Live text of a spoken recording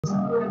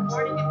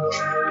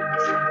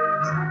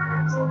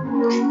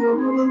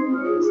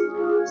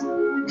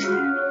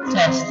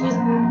Testing.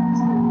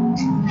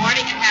 Good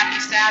morning and happy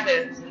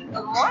Sabbath.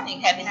 Good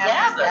morning, happy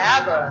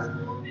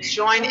Sabbath.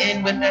 Join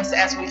in with us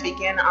as we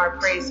begin our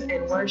praise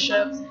and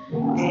worship,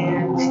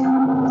 and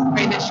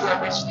pray that you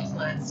are richly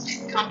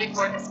blessed. Come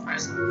before His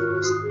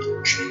presence.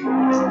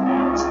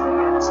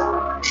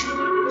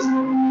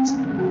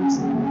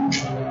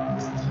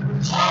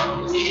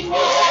 Come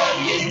before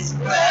His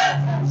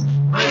presence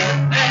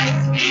with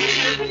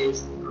thanksgiving,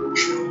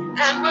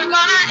 and we're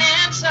gonna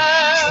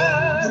enter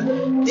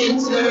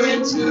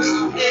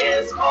into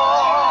His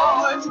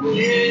courts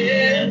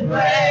with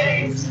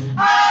praise,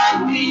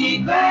 and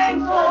be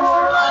thankful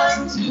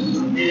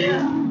unto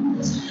Him,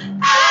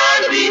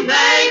 and be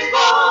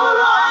thankful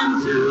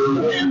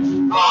unto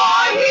Him, for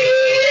He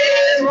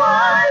is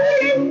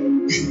worthy,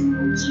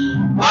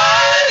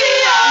 worthy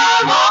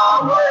of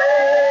all praise.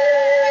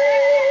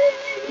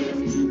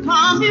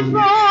 Come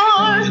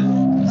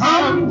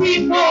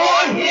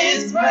before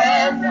His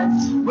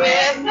presence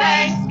with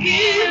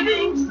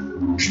thanksgiving,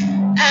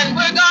 and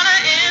we're gonna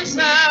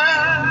enter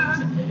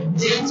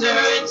into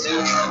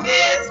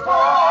His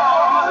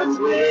courts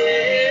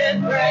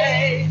with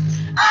praise,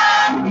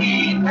 and be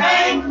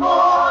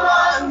thankful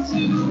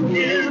unto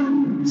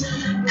Him,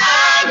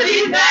 and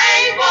be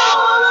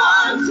thankful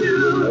unto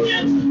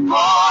Him,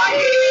 for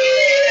He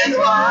is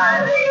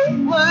worthy,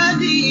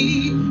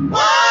 worthy,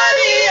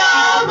 worthy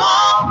of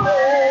all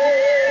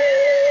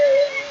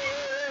praise.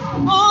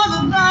 For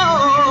the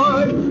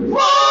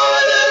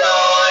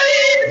Lord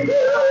is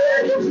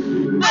good,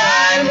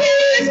 and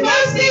His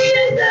mercy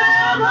is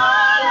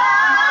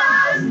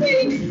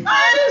everlasting,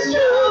 and His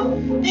truth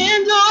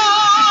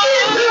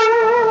endures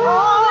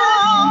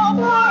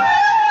forever.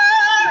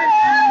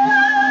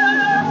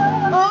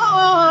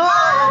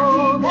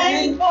 Oh, be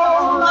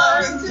thankful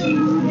unto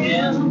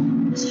Him,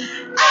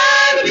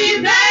 and be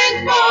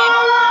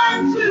thankful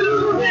unto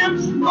Him,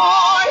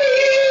 for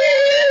He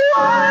is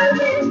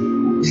worthy,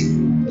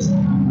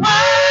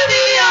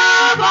 worthy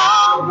of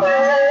all praise,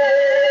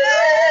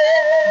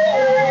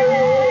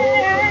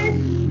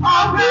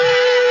 all praise,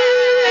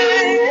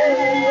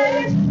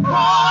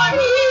 for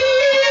He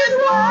is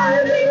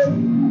worthy,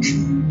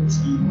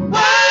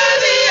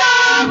 worthy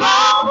of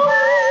all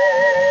praise,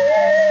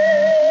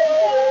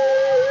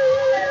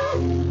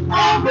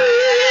 all praise,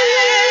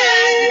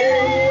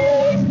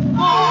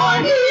 for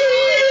He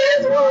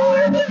is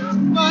worthy,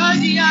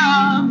 worthy of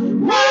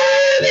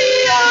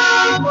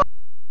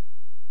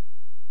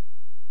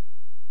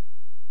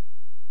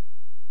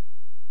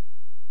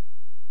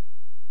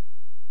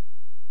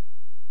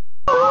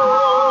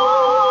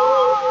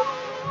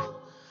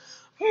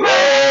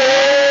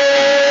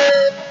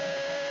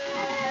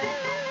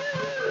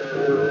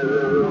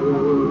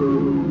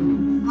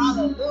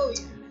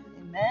Hallelujah.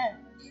 Amen.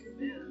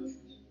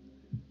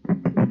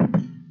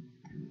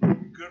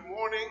 Good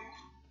morning.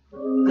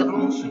 For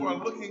those who are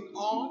looking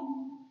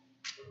on,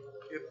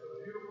 it's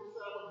a beautiful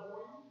Sabbath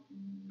morning.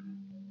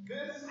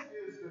 This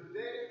is the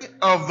day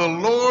of the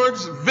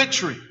Lord's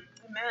victory.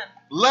 Amen.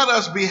 Let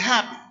us be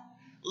happy.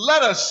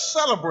 Let us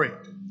celebrate.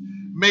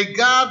 May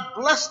God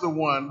bless the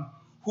one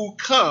who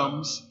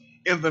comes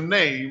in the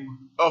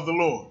name of the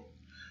Lord.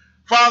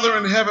 Father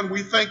in heaven,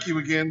 we thank you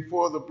again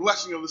for the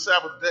blessing of the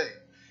Sabbath day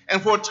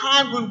and for a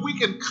time when we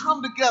can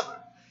come together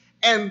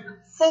and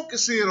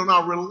focus in on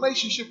our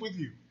relationship with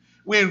you.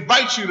 We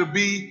invite you to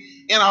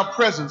be in our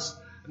presence,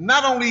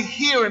 not only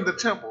here in the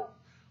temple,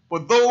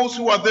 but those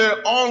who are there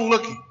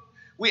onlooking.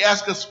 We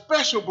ask a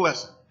special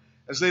blessing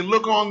as they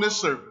look on this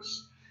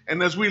service.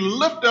 And as we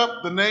lift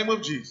up the name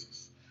of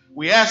Jesus,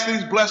 we ask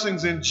these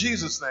blessings in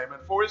Jesus' name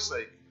and for His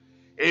sake.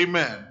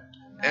 Amen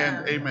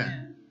and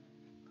amen.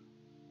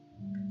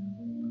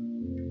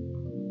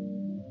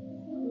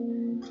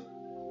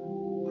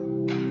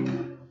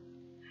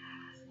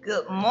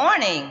 Good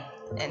morning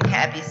and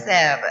happy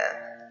Sabbath.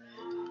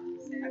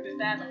 Happy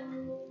Sabbath.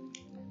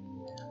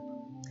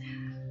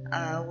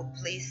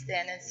 Please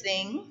stand and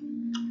sing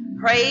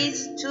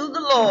Praise to the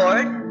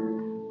Lord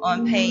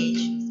on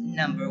page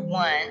number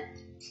 1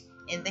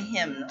 in the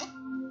hymnal.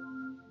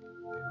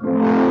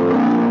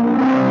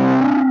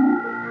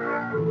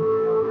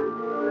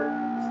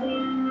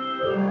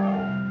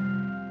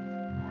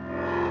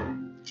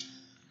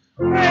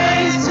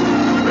 Praise to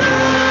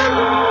the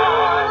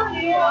Lord,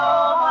 the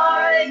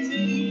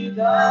Almighty,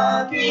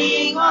 the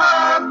King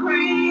of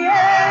creation.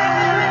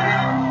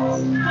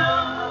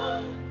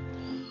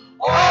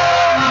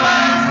 All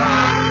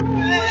my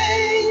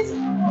praise,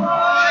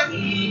 for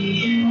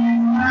He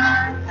is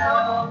my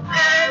help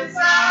and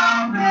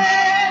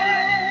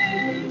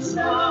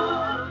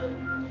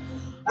salvation.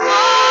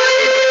 All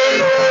ye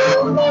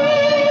who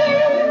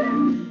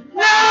live,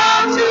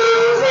 now to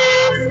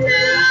His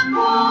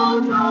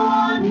temple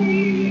draw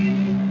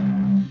near.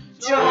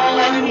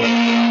 Join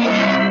me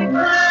in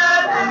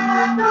glad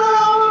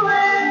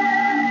adoration.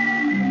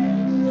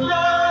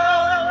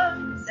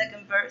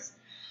 Second verse.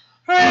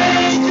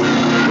 Praise to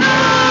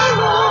the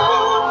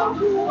Lord,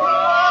 who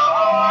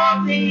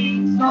all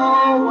things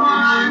so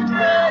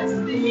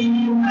wondrously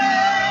made.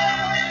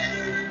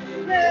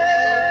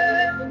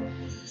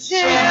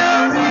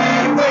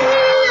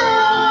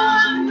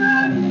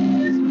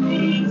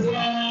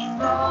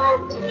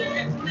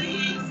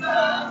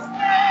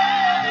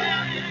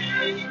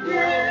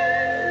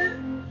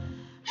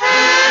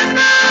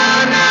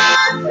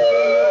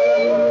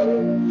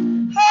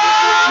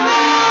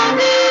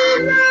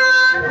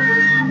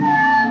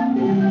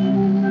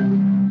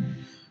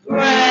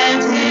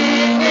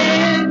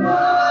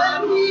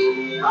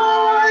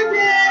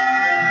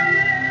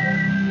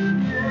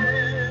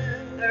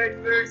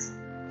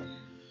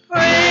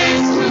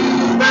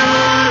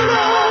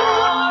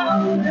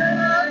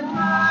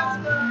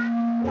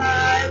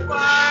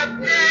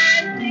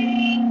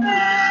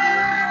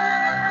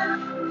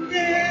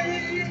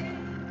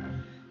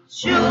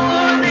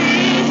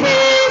 Surely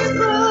His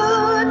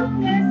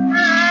goodness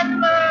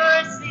and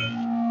mercy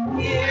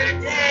here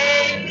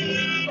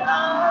daily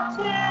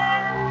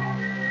attend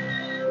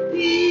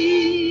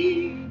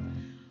thee.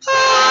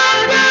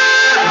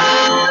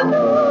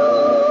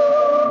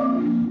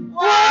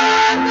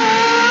 What the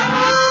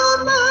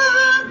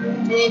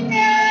Almighty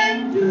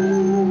can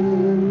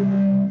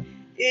do,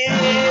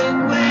 if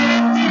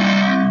with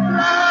His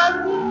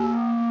love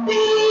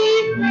be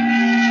praised.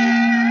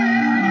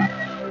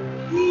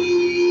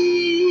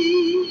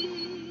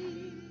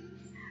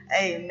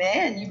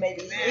 Amen. You may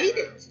be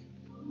seated.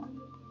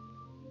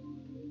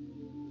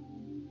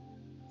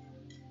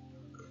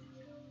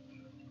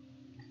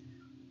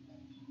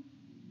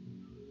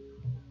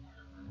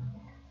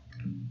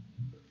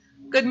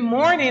 Good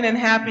morning and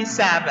happy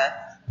Sabbath.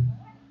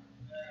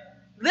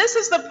 This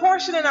is the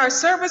portion in our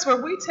service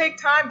where we take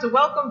time to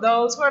welcome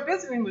those who are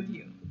visiting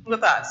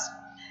with us.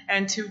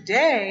 And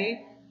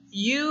today,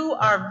 you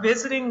are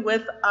visiting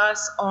with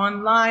us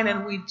online,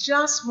 and we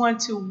just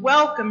want to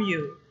welcome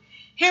you.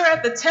 Here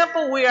at the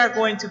temple, we are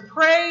going to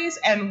praise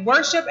and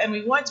worship, and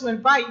we want to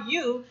invite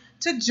you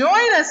to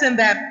join us in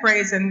that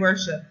praise and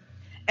worship.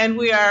 And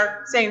we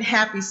are saying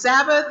happy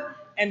Sabbath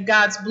and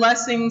God's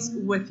blessings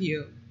with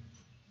you.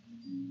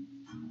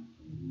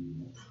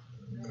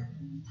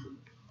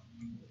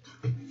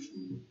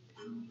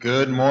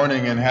 Good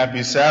morning and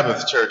happy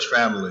Sabbath, church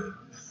family.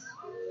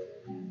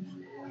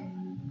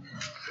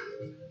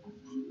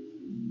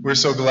 We're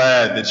so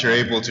glad that you're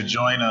able to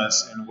join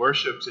us in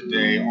worship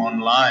today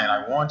online.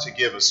 I want to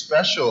give a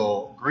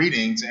special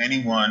greeting to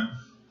anyone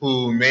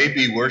who may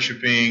be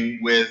worshiping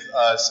with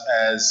us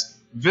as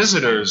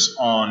visitors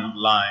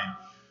online.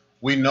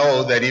 We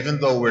know that even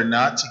though we're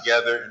not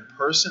together in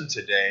person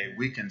today,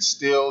 we can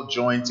still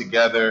join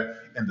together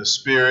in the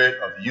spirit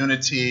of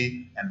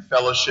unity and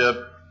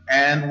fellowship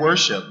and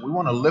worship. We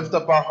want to lift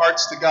up our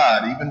hearts to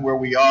God, even where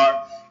we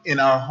are in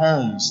our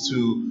homes,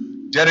 to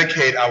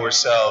dedicate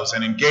ourselves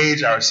and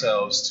engage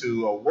ourselves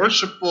to a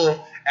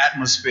worshipful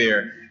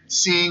atmosphere,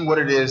 seeing what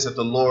it is that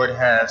the Lord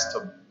has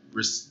to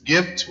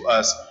give to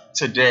us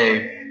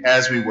today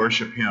as we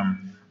worship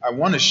Him. I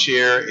want to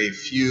share a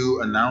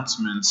few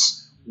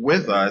announcements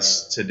with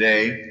us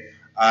today.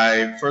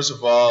 First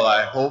of all,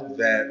 I hope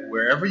that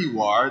wherever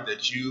you are,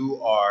 that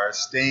you are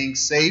staying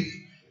safe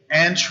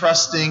and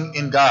trusting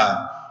in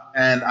God.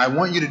 And I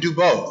want you to do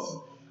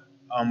both.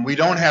 We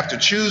don't have to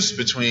choose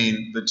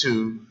between the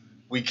two.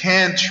 We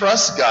can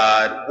trust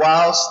God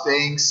while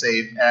staying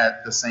safe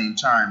at the same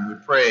time. We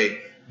pray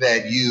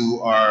that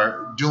you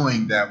are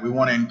doing that. We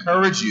want to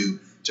encourage you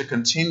to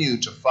continue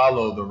to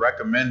follow the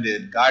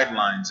recommended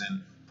guidelines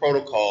and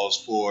protocols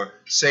for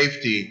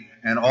safety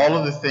and all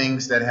of the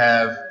things that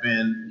have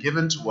been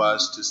given to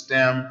us to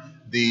stem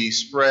the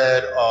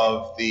spread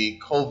of the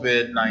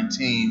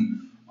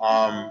COVID-19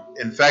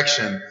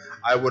 infection.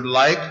 I would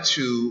like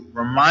to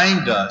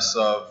remind us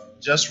of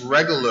just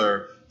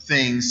regular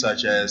things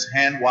such as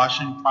hand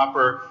washing,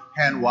 proper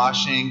hand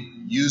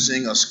washing,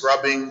 using a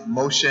scrubbing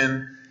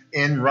motion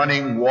in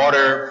running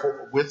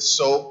water with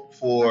soap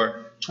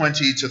for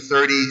 20 to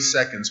 30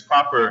 seconds,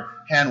 proper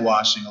hand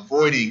washing,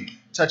 avoiding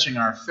touching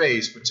our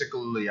face,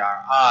 particularly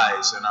our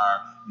eyes and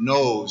our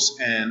nose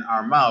and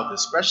our mouth,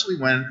 especially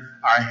when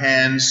our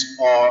hands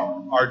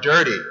are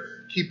dirty.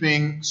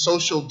 Keeping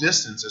social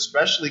distance,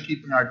 especially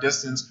keeping our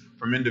distance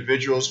from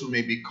individuals who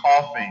may be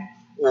coughing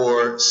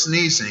or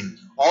sneezing.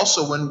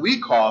 Also, when we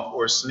cough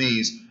or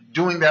sneeze,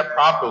 doing that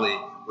properly,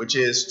 which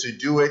is to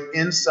do it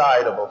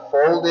inside of a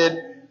folded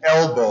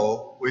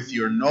elbow with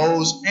your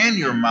nose and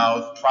your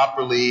mouth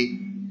properly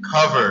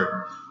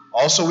covered.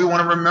 Also, we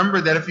want to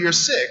remember that if you're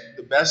sick,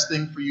 the best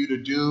thing for you to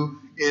do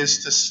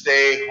is to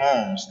stay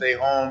home. Stay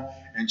home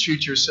and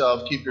treat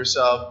yourself, keep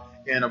yourself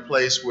in a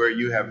place where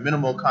you have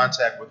minimal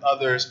contact with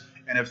others.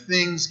 And if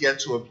things get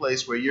to a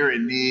place where you're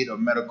in need of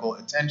medical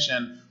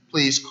attention,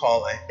 please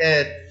call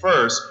ahead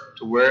first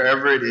to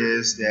wherever it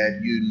is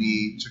that you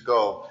need to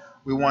go.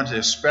 We want to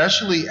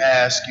especially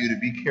ask you to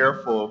be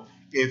careful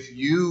if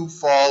you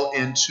fall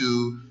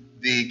into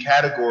the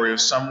category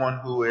of someone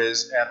who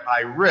is at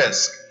high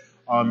risk,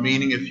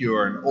 meaning if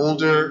you're an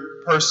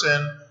older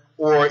person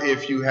or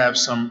if you have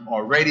some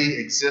already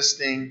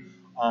existing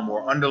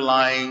or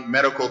underlying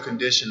medical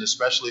condition,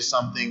 especially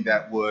something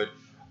that would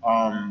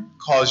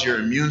cause your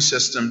immune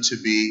system to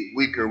be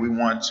weaker. We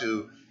want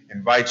to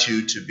invite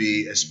you to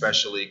be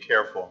especially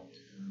careful.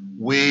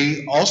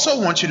 We also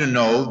want you to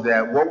know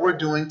that what we're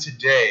doing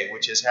today,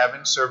 which is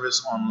having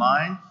service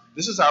online,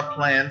 this is our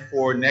plan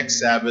for next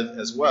Sabbath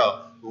as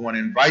well. We want to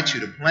invite you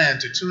to plan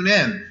to tune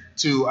in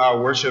to our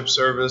worship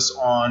service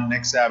on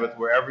next Sabbath,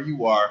 wherever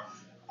you are,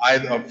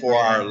 either for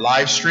our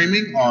live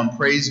streaming on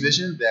Praise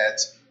Vision,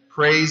 that's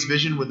Praise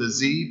Vision with a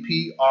Z,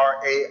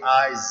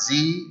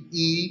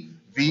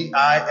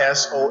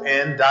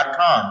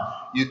 PraiseVison.com.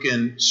 You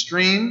can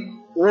stream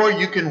or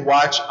you can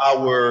watch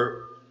our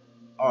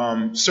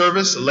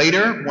service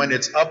later when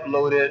it's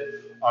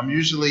uploaded,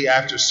 usually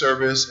after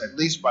service, at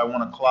least by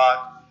 1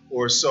 o'clock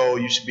or so.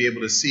 You should be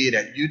able to see it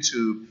at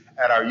YouTube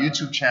at our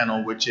YouTube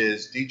channel, which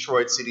is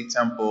Detroit City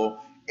Temple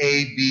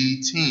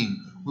AB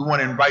Team. We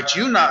want to invite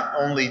you not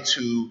only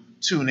to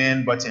tune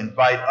in, but to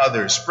invite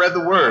others. Spread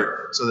the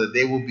word so that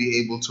they will be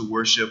able to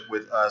worship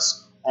with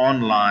us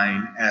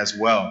online as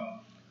well.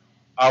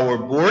 Our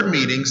board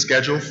meeting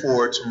scheduled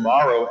for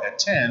tomorrow at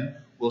 10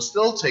 will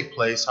still take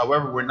place.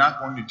 However, we're not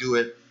going to do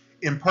it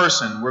in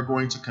person. We're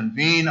going to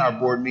convene our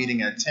board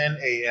meeting at 10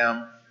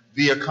 a.m.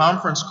 via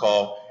conference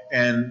call,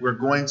 and we're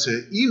going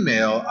to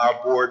email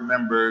our board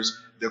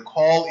members the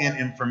call-in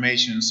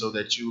information so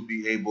that you'll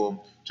be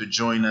able to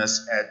join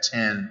us at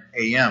 10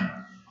 a.m.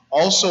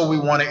 Also, we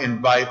want to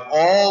invite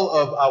all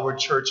of our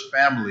church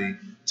family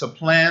to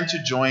plan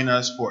to join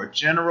us for a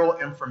general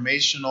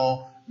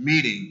informational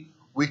meeting.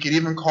 We could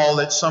even call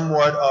it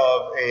somewhat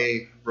of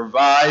a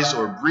revised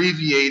or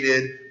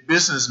abbreviated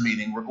business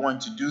meeting. We're going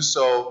to do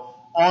so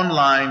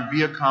online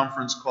via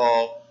conference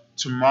call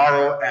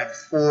tomorrow at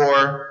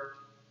 4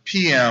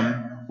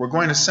 p.m. We're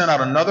going to send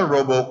out another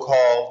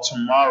robocall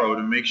tomorrow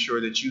to make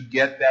sure that you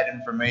get that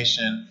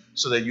information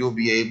so that you'll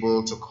be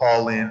able to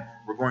call in.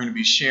 We're going to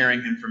be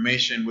sharing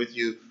information with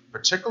you,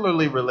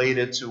 particularly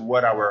related to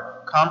what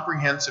our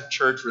comprehensive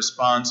church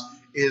response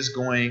is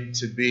going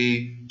to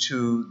be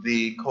to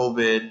the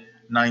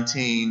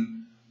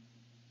COVID-19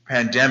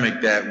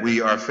 pandemic that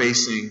we are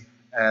facing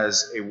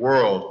as a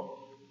world.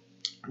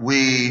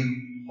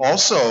 We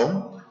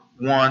also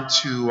want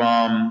to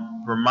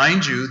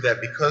remind you that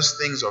because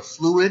things are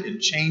fluid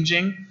and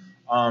changing,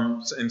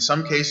 in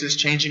some cases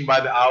changing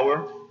by the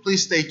hour,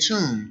 please stay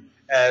tuned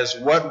as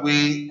what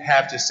we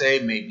have to say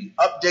may be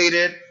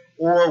updated,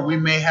 or we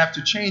may have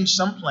to change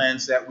some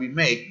plans that we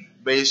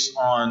make based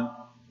on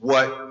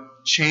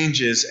what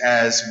changes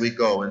as we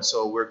go. And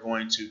so we're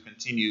going to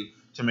continue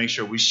to make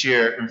sure we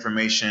share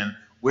information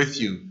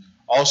with you.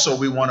 Also,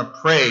 we want to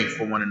pray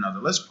for one another.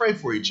 Let's pray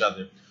for each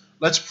other.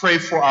 Let's pray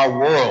for our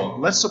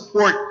world. Let's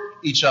support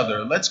each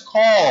other. Let's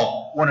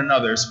call one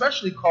another,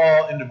 especially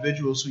call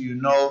individuals who you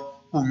know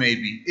who may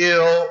be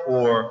ill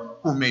or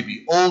who may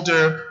be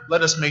older.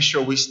 Let us make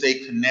sure we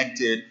stay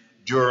connected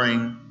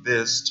during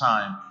this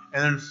time.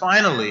 And then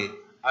finally,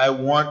 I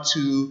want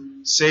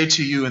to say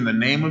to you in the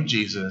name of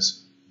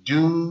Jesus,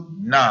 do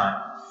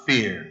not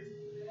fear.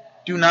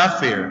 Do not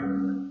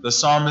fear. The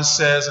psalmist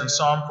says in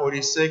Psalm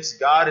 46,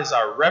 God is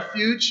our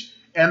refuge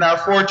and our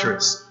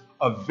fortress,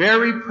 a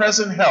very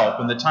present help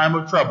in the time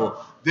of trouble.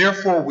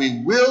 Therefore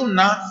we will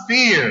not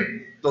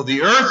fear, though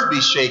the earth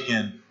be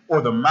shaken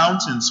or the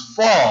mountains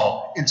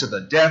fall into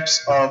the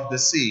depths of the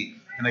sea.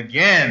 And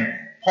again,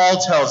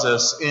 Paul tells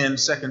us in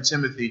 2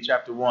 Timothy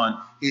chapter 1,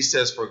 he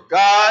says, for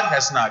God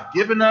has not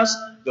given us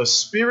the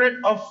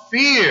spirit of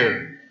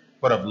fear,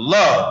 but of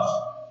love,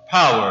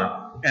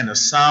 power, and a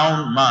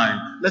sound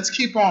mind. Let's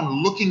keep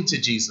on looking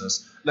to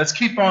Jesus. Let's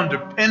keep on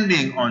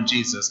depending on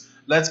Jesus.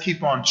 Let's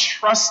keep on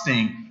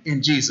trusting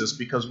in Jesus,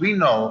 because we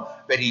know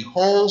that he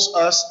holds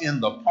us in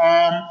the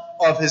palm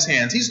of his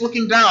hands. He's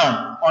looking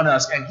down on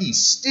us, and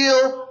he's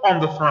still on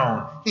the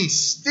throne. He's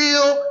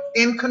still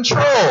in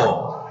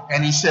control.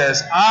 And he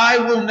says, I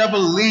will never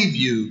leave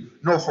you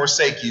nor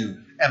forsake you.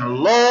 And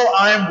lo,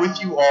 I am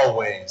with you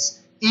always,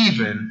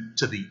 even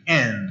to the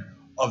end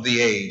of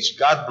the age.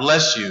 God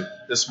bless you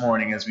this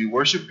morning as we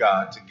worship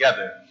God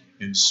together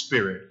in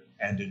spirit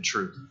and in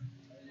truth.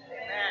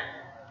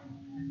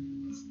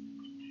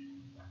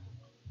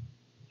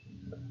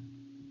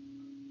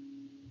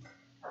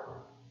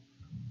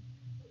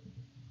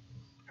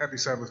 Happy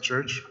Sabbath,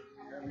 church.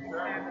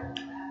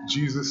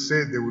 Jesus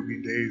said there would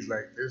be days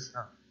like this.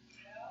 Huh?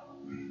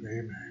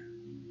 Amen.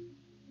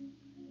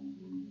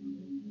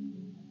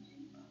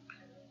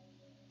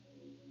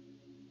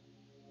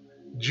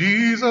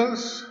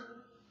 Jesus,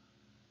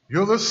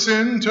 you're the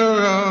center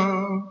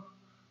of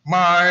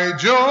my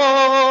joy.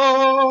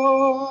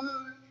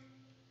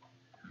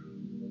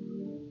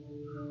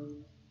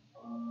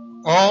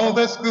 All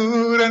that's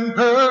good and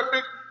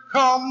perfect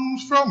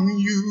comes from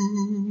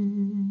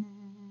you.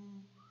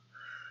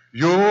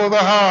 You're the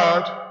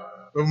heart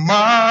of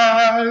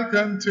my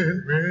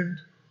contentment,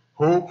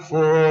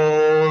 hopeful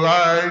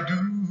I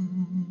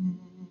do.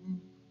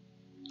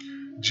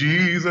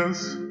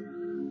 Jesus,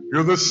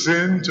 you're the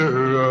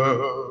center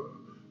of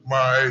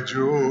my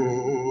joy.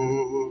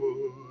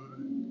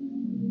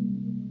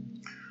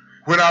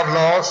 When I've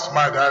lost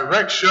my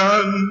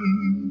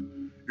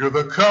direction, you're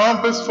the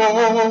compass for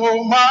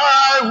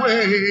my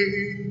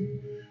way.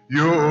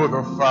 You're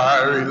the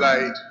fiery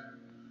light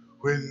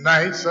when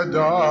nights are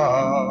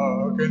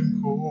dark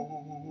and cold.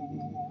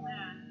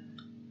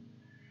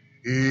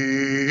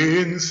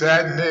 In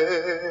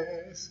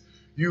sadness,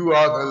 you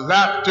are the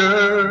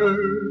laughter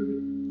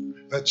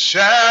that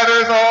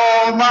shatters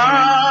all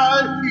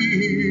my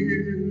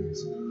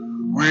fears.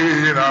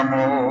 When I'm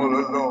all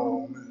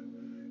alone,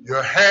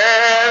 your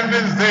hand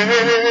is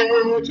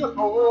there to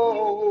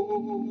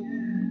hold.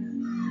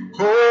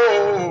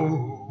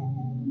 Oh,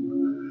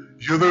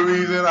 you're the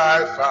reason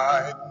I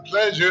find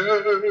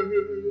pleasure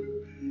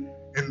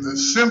in the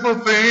simple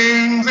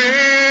things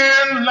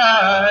in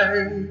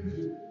life.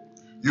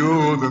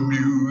 You're the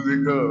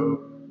music of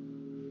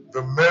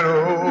the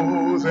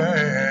meadows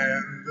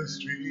and the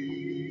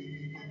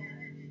streams,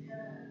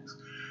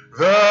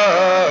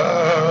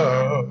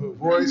 the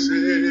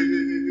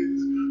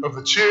voices of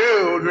the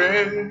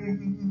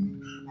children,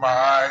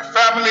 my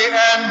family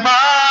and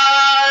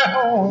my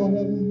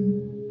home.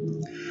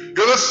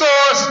 You're the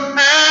source and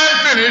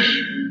finish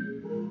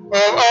of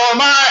all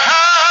my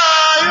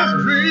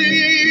highest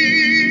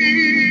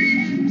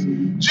dreams.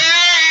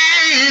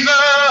 Jesus,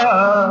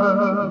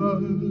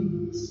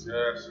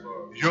 yes,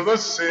 Lord. You're the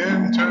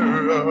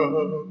center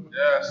of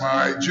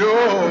my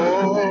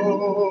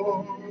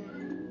joy.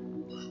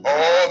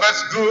 All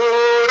that's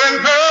good and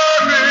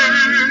perfect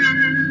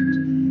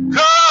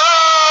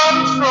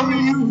comes from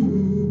you.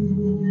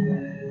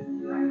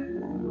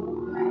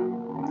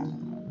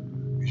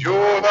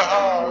 You're the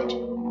heart of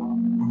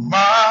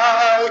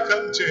my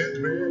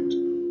contentment,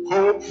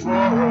 hope for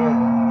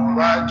all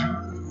I do.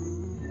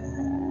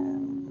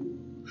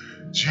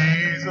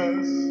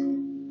 Jesus,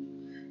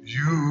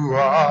 you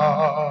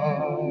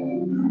are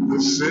the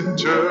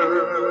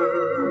center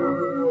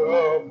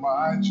of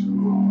my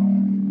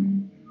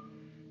joy.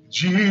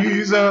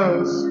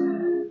 Jesus,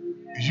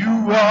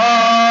 you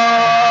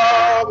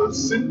are the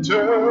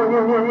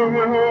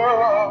center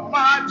of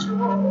my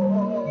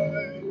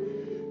joy.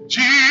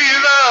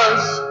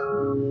 Jesus,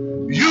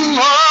 you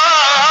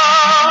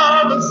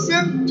are the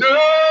center of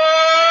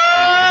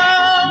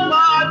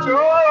my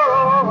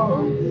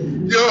joy.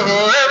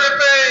 You're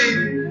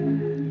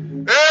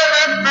everything,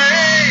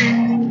 everything,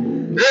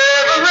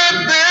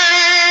 everything.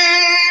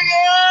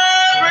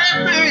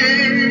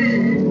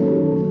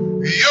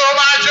 You're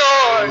my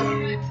joy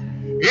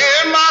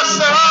in my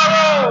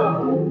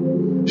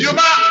sorrow. You're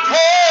my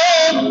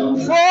hope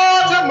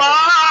for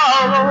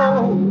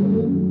tomorrow.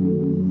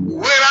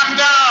 When I'm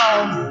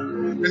down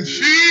and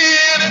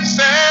feeling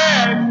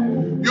sad,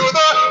 you're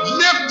the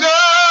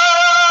lifter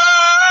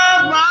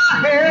of my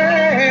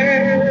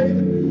head.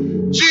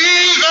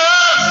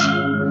 Jesus,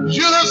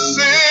 you're the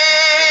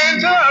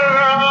center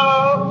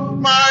of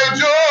my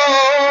joy.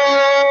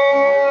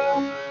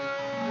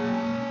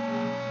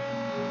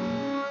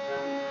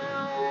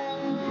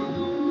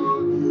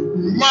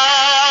 My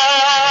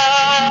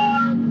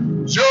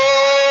joy.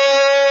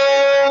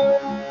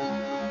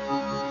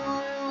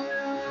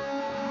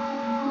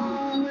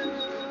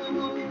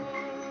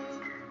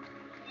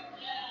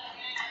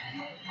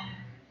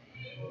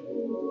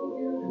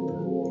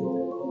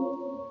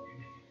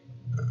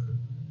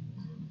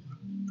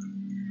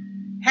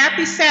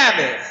 Happy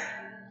Sabbath.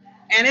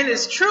 And it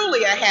is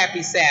truly a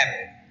happy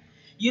Sabbath.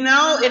 You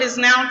know, it is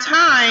now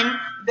time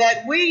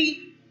that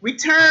we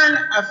return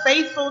a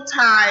faithful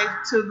tithe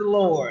to the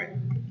Lord.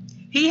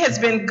 He has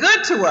been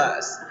good to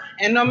us.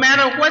 And no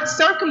matter what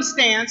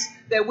circumstance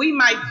that we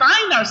might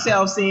find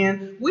ourselves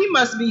in, we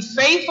must be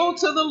faithful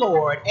to the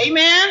Lord.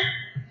 Amen?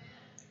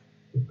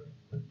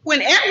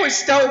 When Edward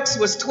Stokes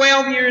was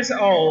 12 years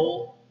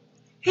old,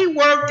 he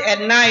worked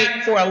at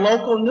night for a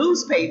local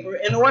newspaper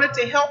in order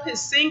to help his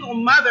single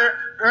mother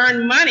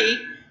earn money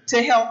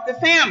to help the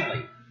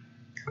family.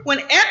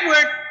 When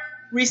Edward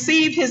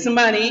received his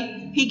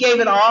money, he gave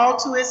it all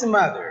to his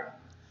mother,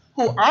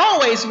 who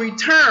always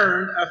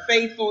returned a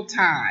faithful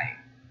tithe.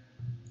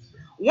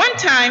 One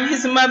time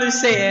his mother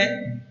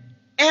said,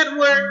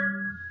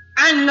 "Edward,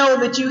 I know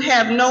that you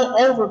have no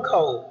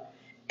overcoat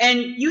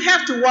and you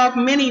have to walk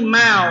many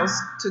miles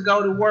to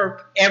go to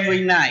work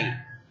every night.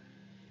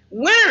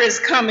 Winter is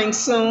coming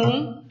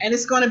soon, and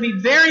it's going to be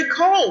very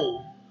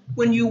cold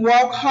when you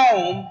walk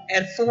home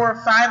at 4 or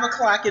 5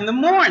 o'clock in the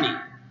morning.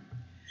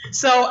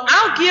 So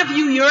I'll give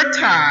you your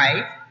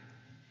tithe,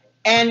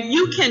 and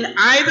you can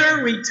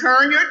either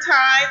return your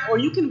tithe or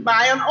you can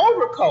buy an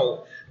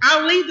overcoat.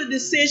 I'll leave the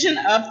decision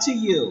up to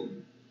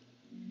you."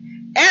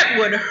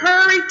 Edward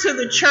hurried to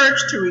the church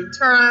to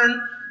return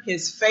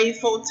his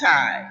faithful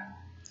tithe.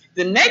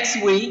 The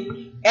next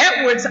week,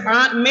 Edward's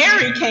Aunt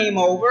Mary came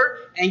over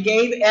and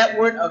gave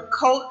Edward a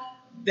coat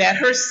that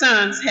her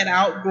sons had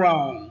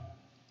outgrown.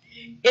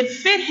 It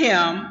fit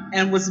him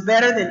and was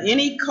better than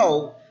any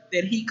coat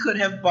that he could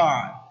have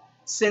bought.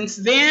 Since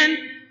then,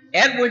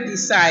 Edward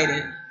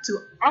decided to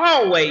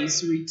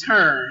always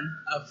return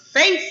a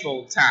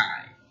faithful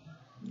tithe.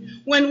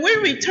 When we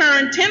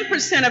return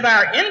 10% of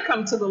our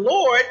income to the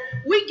Lord,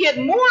 we get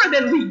more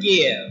than we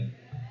give.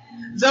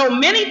 Though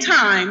many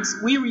times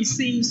we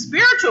receive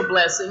spiritual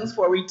blessings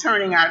for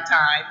returning our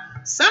tithe,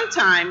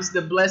 sometimes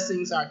the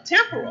blessings are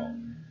temporal.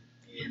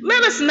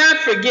 Let us not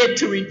forget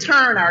to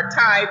return our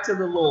tithe to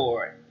the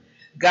Lord.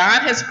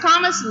 God has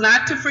promised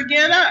not to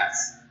forget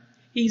us.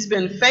 He's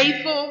been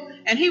faithful,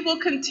 and he will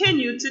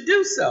continue to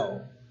do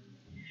so.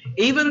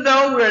 Even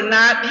though we're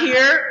not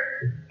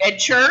here at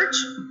church,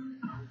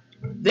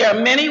 there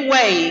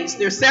are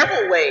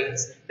several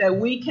ways that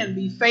we can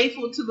be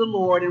faithful to the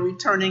Lord in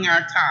returning our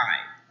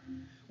tithe.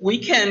 We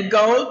can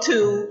go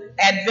to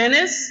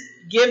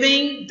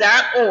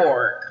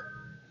AdventistGiving.org.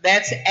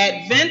 That's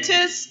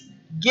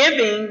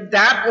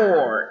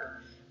AdventistGiving.org.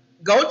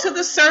 Go to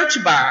the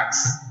search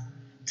box,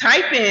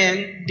 type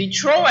in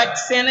Detroit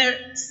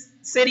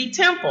City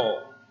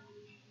Temple,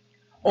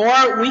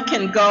 Or we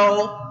can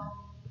go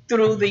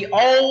through the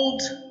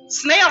old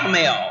snail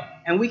mail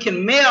and we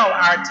can mail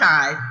our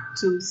tithe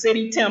to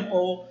City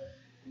Temple,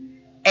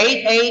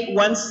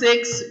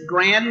 8816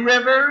 Grand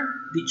River,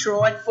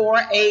 Detroit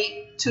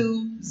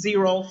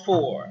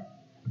 48204.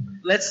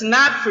 Let's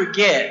not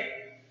forget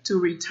to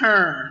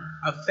return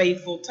a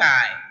faithful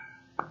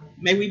tithe.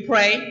 May we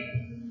pray?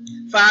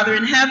 Father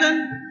in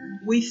heaven,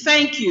 we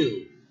thank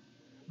you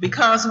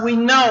because we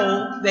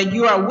know that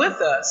you are with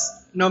us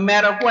no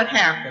matter what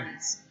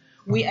happens.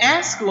 We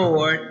ask,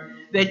 Lord,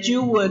 that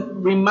you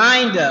would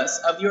remind us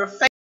of your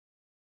faith.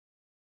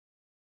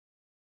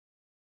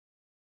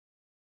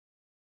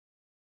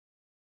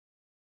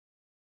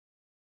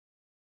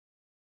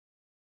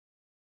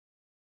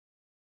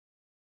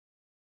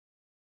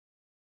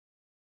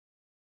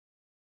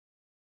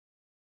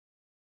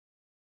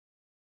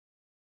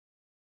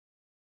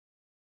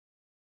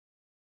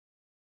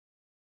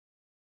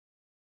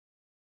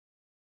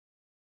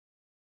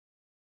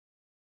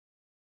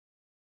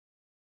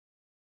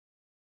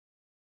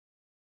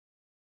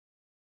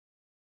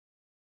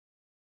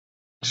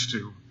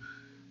 To,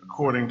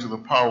 according to the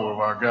power of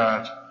our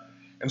God.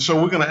 And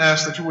so we're going to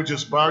ask that you would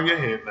just bow your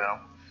head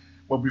now.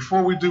 But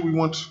before we do, we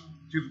want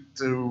you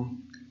to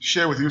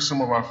share with you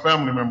some of our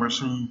family members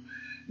who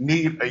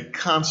need a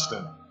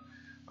constant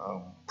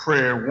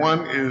prayer.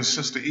 One is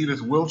Sister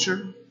Edith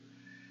Wiltshire,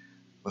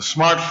 the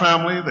Smart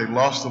family. They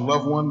lost a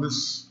loved one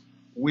this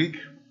week.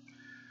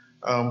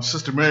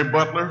 Sister Mary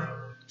Butler,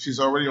 she's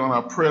already on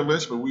our prayer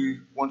list, but we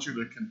want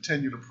you to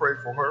continue to pray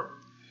for her.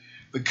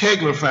 The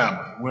Kegler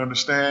family, we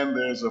understand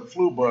there's a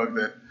flu bug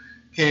that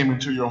came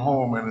into your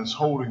home and is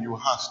holding you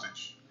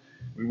hostage.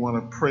 We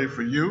want to pray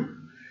for you.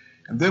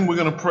 And then we're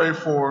going to pray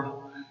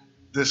for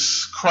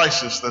this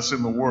crisis that's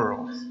in the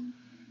world,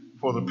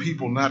 for the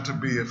people not to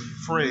be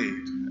afraid,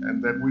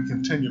 and that we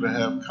continue to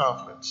have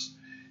confidence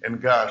in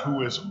God,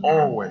 who is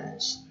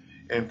always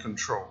in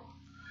control.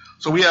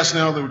 So we ask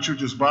now that you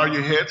just bow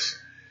your heads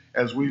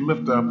as we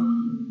lift up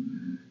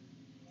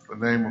the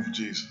name of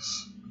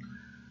Jesus.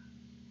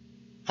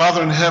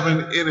 Father in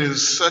heaven, it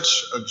is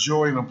such a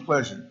joy and a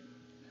pleasure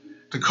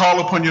to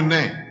call upon your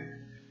name.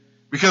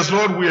 Because,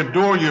 Lord, we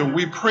adore you and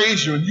we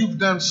praise you, and you've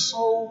done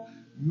so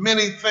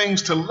many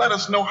things to let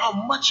us know how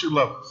much you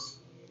love us.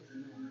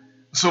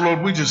 So,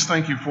 Lord, we just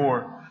thank you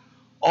for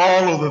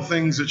all of the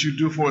things that you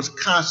do for us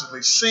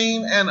constantly,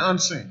 seen and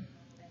unseen.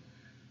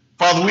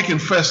 Father, we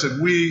confess that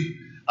we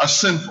are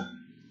sinful,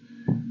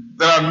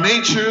 that our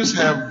natures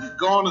have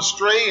gone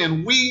astray,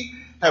 and we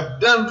have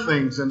done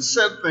things and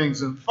said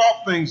things and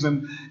thought things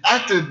and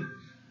acted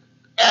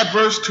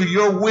adverse to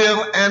your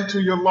will and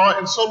to your law.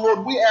 And so,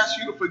 Lord, we ask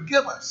you to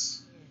forgive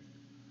us.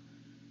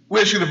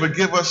 We ask you to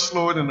forgive us,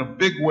 Lord, in a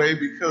big way,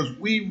 because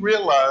we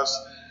realize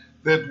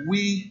that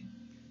we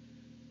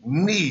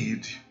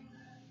need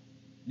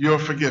your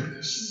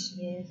forgiveness.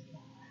 Yes.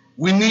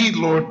 We need,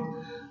 Lord,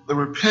 the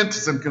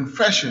repentance and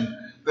confession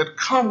that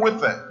come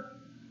with that,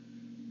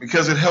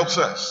 because it helps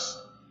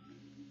us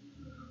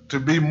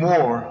to be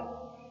more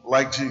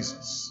like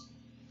Jesus.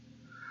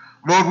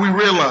 Lord, we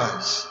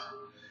realize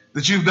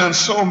that you've done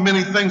so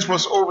many things for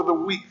us over the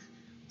week,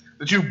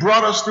 that you've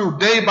brought us through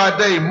day by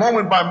day,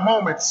 moment by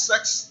moment,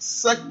 second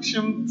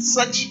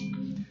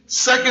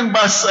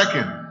by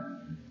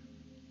second.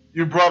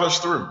 You brought us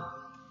through.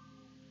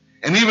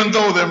 And even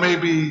though there may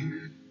be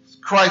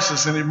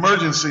crises and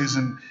emergencies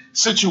and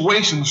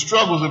situations,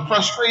 struggles and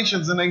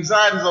frustrations and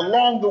anxieties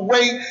along the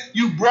way,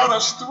 you brought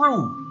us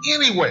through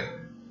anyway.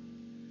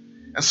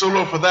 And so,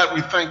 Lord, for that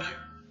we thank you.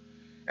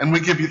 And we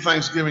give you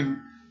thanksgiving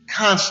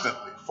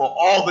constantly for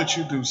all that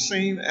you do,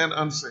 seen and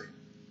unseen.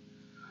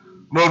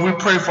 Lord, we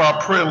pray for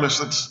our prayer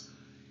list that's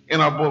in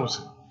our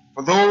bulletin,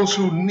 for those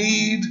who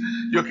need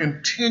your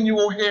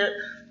continual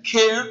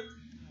care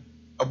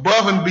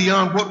above and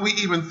beyond what we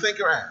even think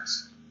or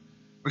ask.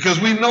 Because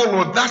we know,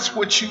 Lord, that's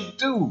what you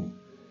do.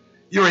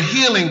 You're a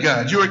healing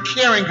God. You're a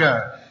caring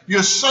God.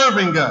 You're a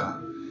serving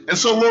God. And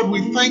so, Lord,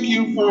 we thank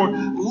you for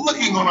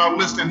looking on our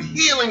list and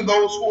healing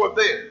those who are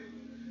there.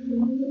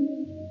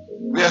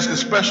 We ask a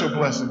special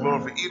blessing,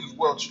 Lord, for Edith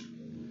Wiltshire,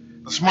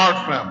 the Smart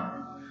family,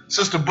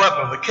 Sister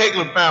Butler, the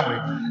Kegler family,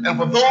 and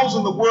for those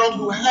in the world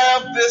who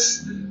have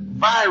this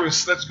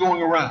virus that's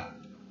going around.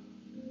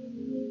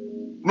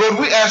 Lord,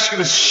 we ask you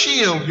to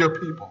shield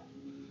your people.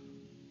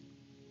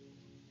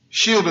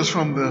 Shield us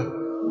from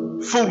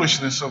the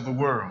foolishness of the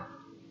world.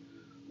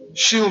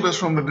 Shield us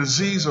from the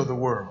disease of the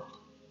world.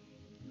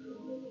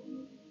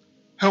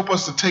 Help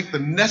us to take the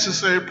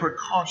necessary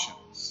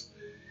precautions.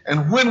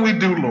 And when we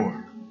do, Lord,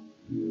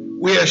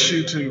 we ask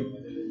you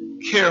to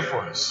care for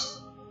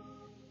us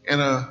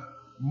in a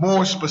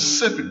more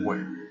specific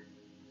way.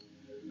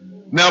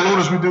 Now,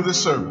 Lord, as we do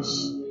this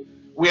service,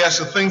 we ask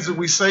the things that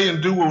we say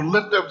and do will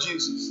lift up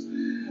Jesus.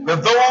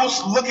 That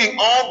those looking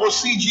on will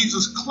see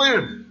Jesus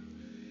clearly.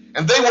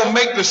 And they will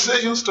make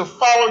decisions to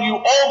follow you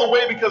all the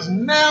way, because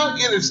now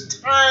it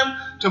is time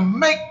to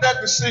make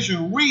that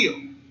decision real.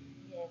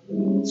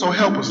 So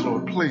help us,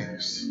 Lord,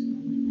 please.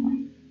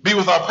 Be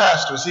with our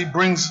pastor as he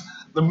brings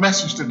the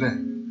message today.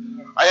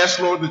 I ask,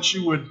 Lord, that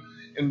you would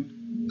and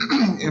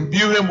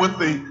imbue him with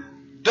the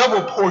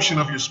double portion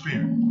of your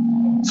Spirit,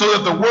 so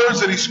that the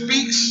words that he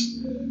speaks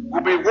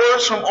will be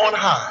words from on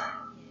high,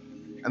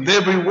 and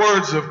they'll be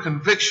words of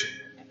conviction,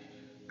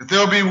 that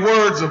there'll be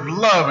words of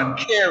love and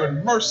care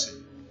and mercy,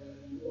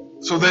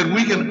 so that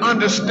we can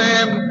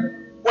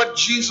understand what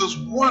Jesus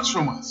wants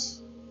from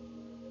us,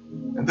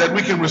 and that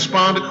we can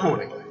respond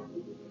accordingly.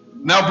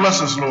 Now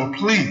bless us, Lord,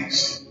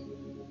 please.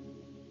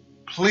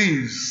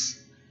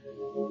 Please,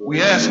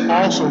 we ask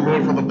also,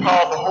 Lord, for the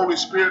power of the Holy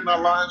Spirit in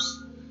our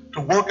lives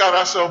to work out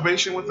our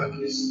salvation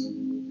within us.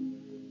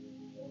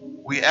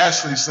 We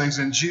ask these things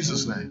in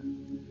Jesus' name,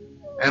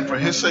 and for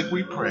his sake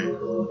we pray.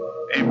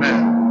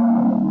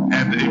 Amen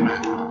and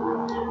amen.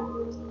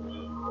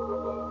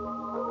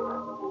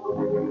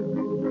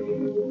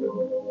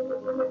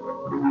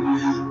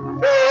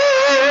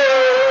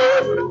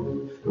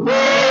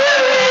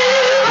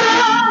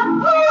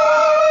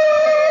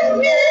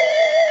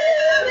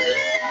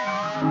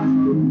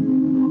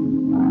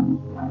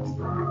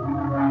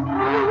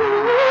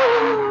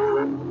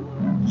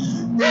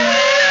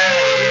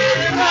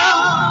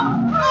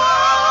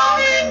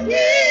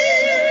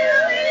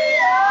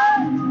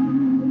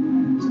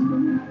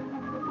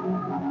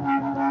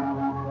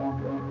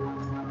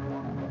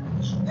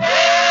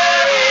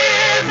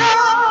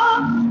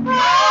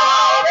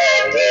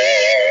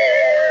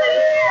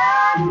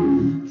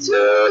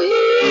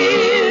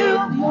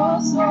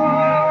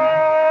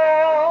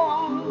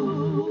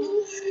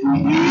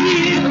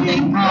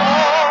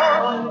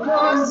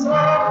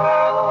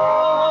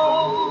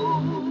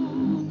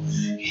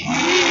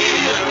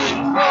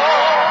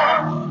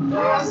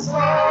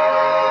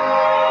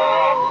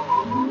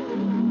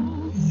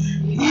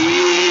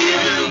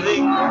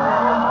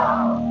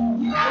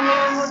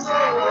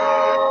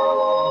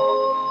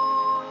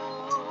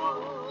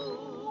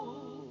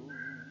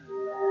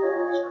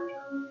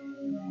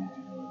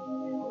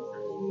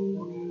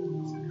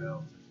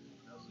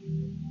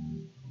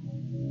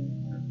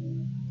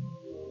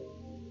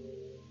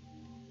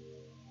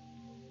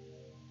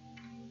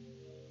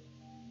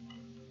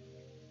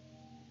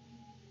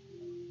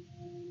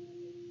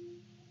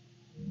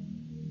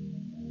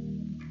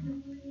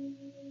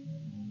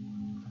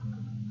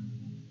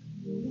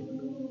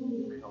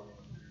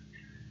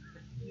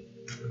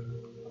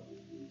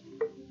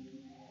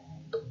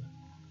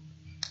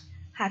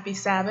 Happy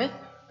Sabbath.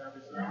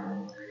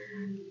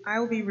 I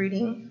will be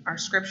reading our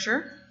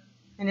scripture,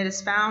 and it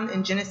is found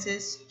in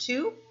Genesis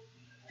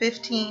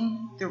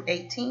 2:15 through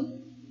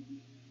 18.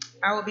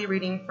 I will be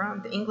reading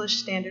from the English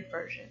Standard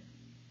Version.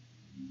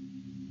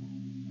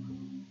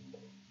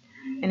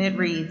 And it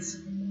reads,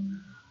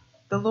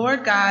 "The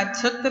Lord God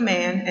took the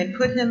man and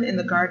put him in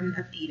the Garden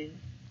of Eden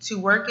to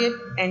work it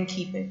and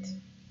keep it.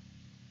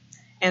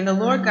 And the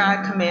Lord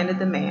God commanded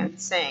the man,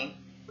 saying,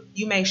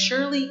 'You may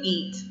surely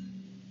eat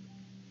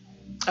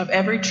of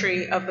every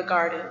tree of the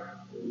garden,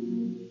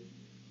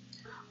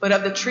 but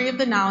of the tree of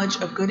the knowledge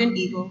of good and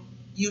evil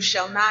you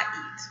shall not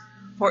eat,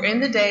 for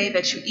in the day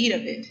that you eat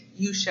of it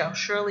you shall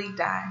surely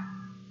die.'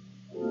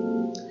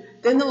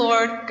 Then the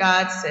Lord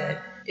God said,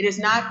 'It is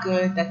not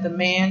good that the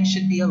man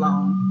should be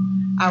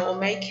alone. I will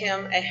make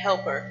him a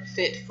helper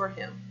fit for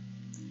him.'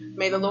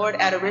 May the Lord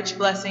add a rich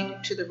blessing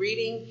to the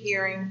reading,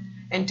 hearing,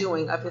 and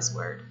doing of his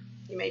word."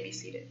 You may be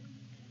seated.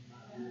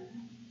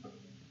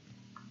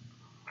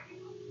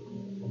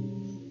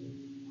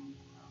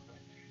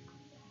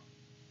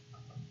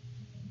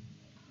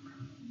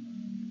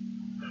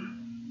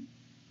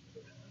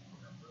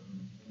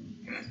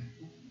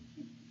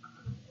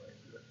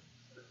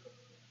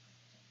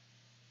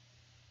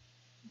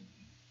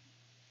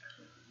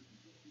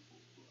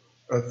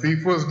 A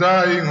thief was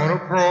dying on a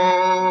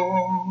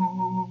cross,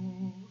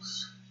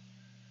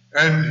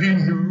 and he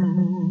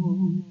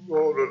knew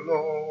all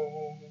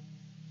along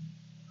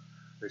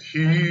that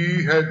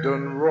he had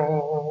done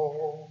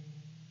wrong,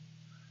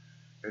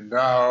 and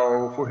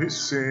now for his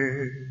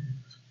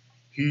sins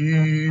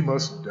he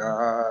must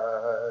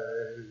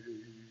die.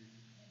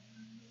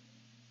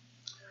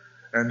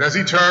 And as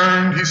he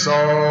turned, he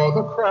saw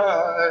the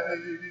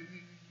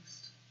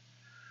Christ,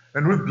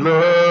 and with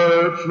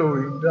blood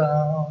flowing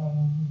down,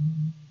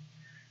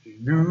 he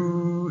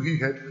knew he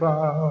had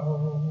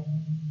found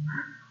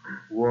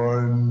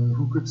one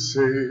who could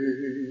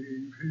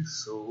save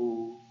his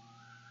soul.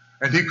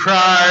 And he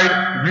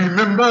cried,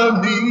 "Remember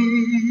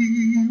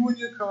me when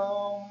you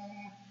come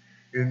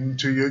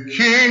into your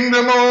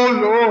kingdom, O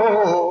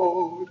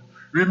Lord.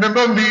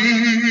 Remember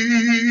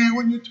me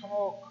when you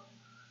talk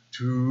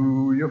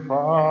to your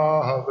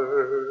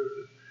Father.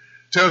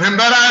 Tell him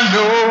that I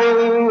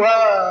know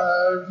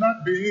I've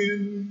not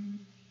been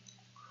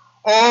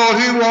all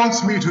he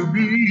wants me to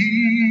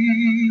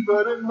be,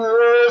 but in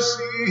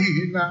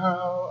mercy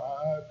now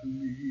I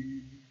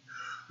plead.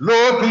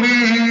 Lord,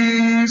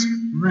 please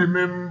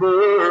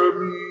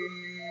remember me."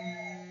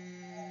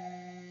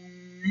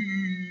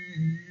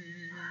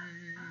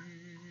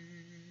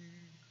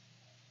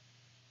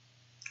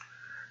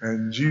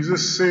 And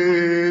Jesus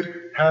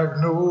said, "Have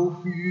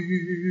no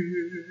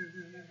fear.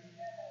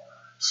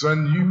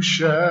 Son, you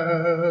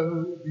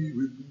shall be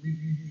with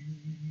me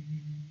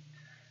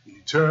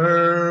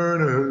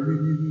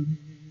eternally.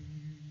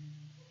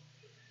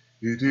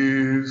 It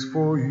is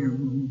for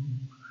you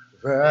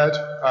that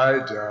I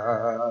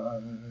die.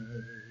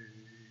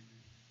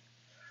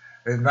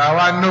 And now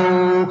I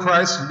know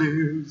Christ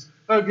lives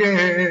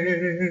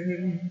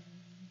again,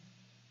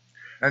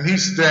 and he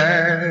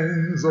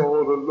stands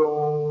all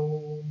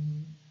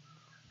alone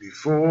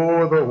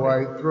before the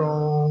white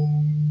throne.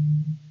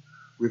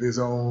 With his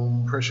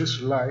own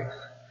precious life,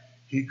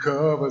 he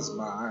covers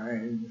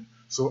mine.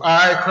 So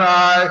I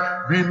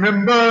cry,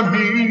 remember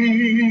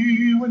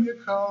me when you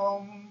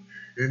come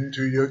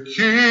into your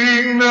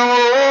kingdom,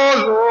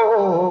 oh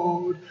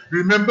Lord.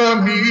 Remember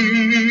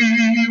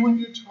me when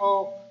you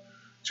talk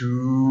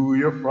to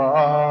your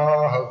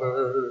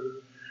Father.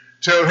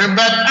 Tell him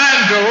that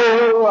I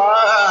know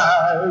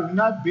I've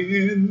not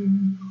been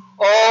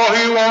all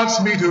he wants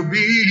me to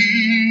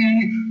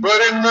be, but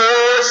in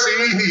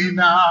mercy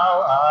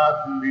now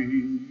I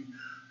plead.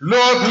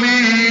 Lord,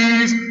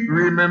 please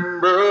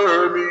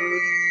remember me.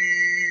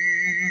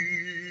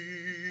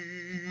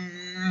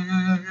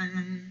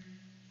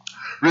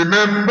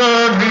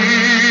 Remember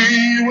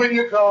me when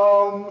you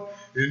come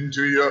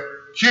into your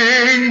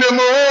kingdom,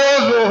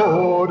 oh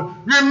Lord.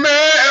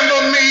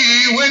 Remember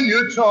me when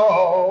you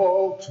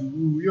talk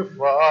to your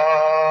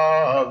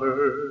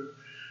Father.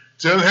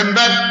 Tell him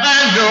that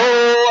I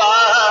know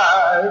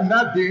I've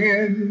not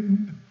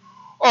been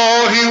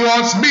all he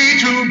wants me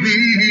to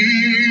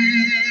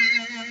be,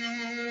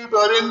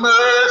 but in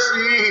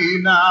mercy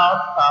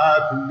now I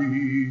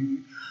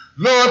plead.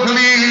 Lord,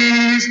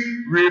 please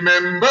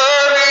remember me.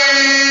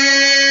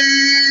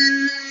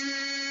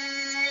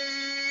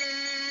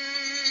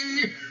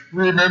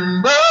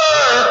 Remember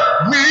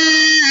me.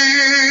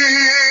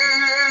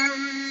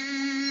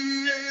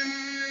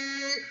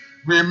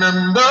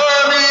 Remember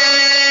me.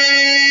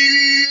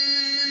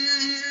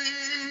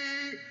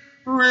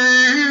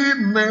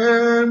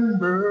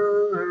 Remember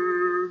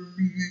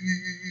me.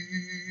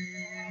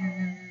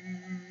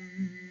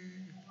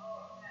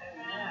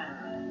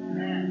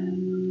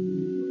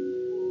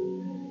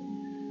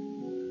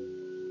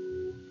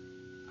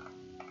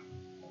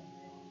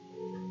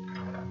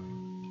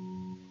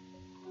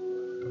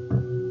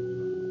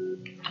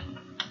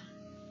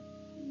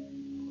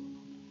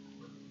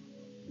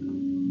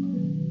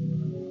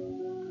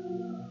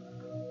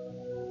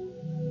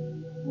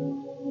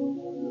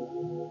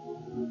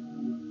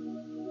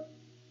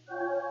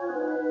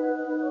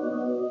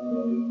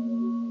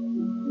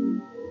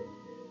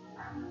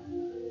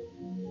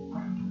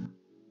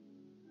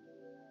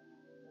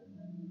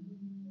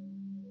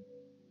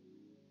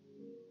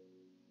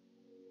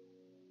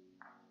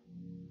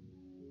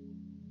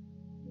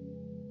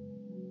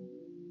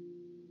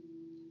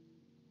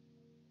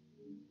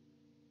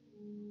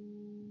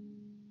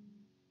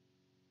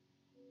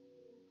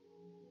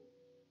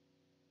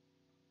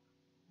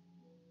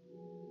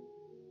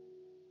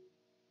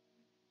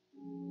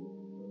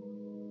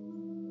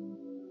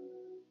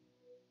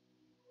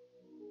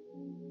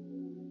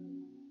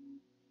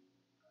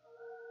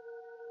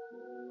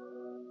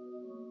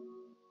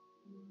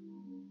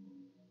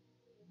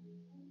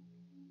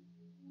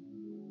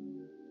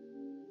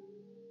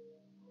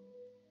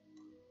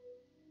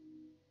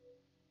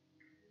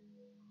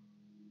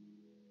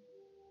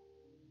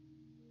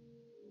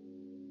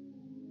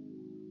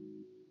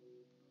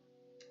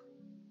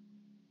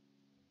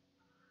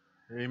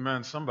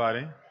 Amen,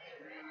 somebody.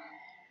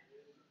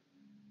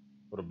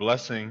 What a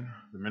blessing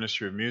the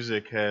ministry of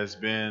music has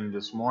been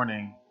this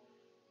morning.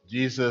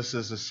 Jesus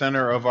is the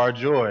center of our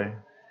joy,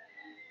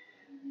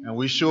 and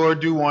we sure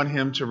do want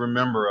him to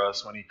remember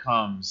us when he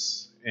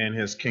comes in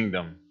his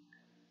kingdom.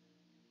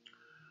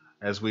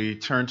 As we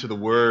turn to the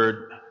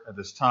word at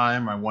this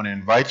time, I want to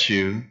invite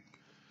you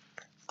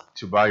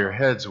to bow your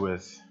heads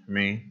with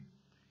me.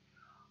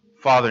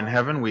 Father in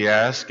heaven, we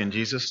ask in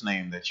Jesus'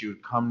 name that you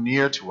would come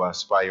near to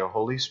us by your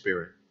Holy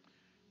Spirit.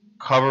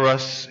 Cover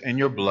us in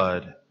your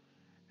blood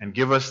and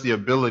give us the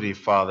ability,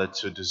 Father,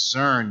 to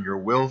discern your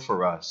will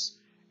for us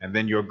and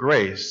then your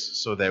grace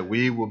so that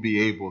we will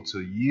be able to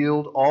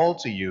yield all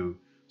to you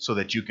so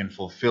that you can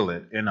fulfill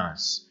it in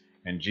us.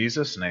 In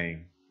Jesus'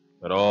 name,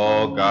 let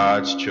all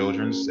God's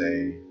children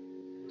say,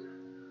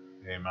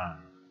 Amen.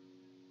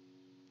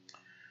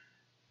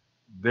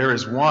 There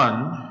is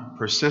one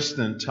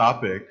persistent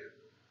topic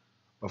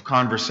of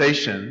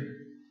conversation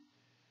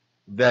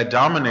that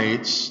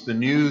dominates the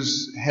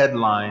news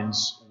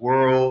headlines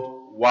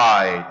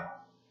worldwide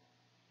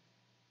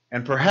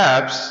and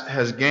perhaps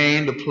has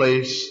gained a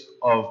place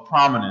of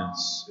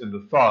prominence in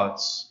the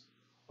thoughts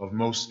of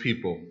most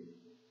people.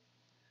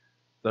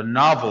 The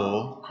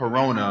novel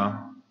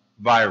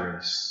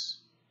coronavirus,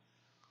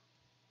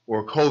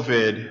 or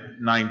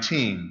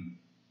COVID-19.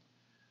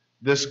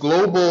 This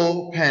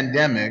global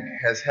pandemic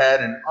has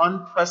had an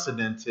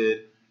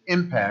unprecedented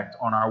impact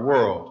on our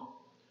world.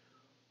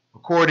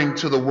 According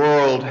to the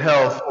World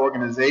Health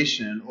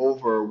Organization,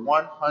 over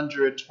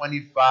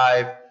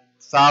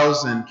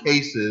 125,000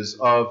 cases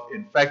of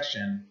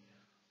infection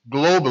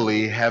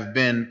globally have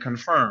been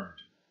confirmed,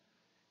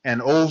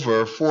 and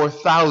over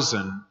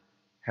 4,000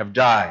 have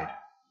died.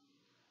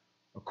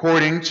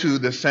 According to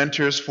the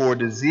Centers for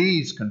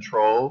Disease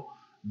Control,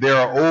 there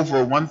are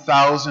over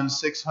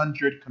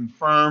 1,600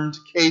 confirmed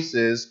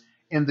cases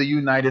in the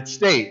United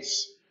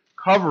States,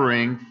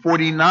 covering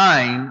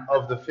 49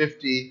 of the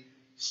 50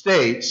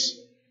 states,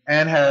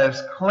 and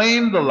has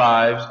claimed the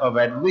lives of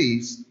at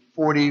least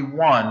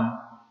 41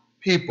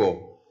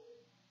 people.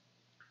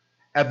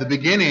 At the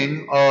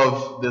beginning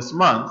of this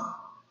month,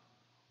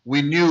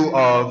 we knew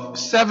of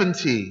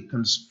 70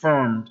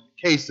 confirmed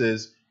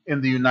cases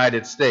in the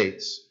United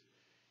States.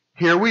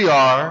 Here we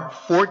are,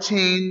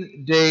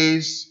 14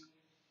 days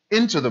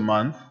into the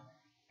month,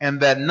 and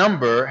that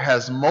number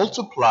has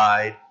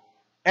multiplied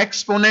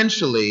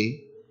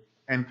exponentially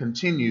and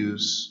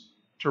continues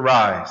to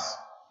rise.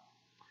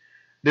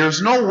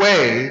 There's no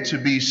way to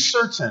be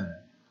certain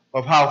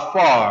of how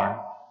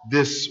far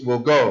this will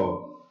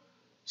go.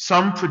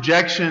 Some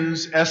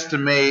projections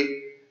estimate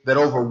that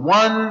over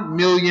 1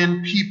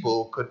 million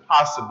people could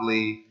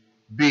possibly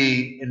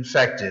be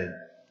infected.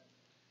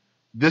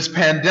 This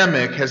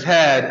pandemic has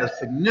had a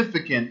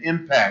significant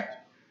impact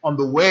on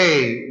the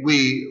way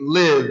we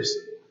live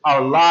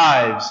our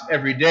lives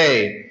every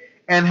day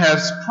and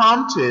has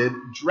prompted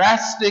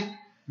drastic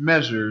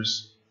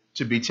measures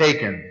to be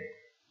taken.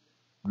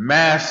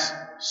 Mass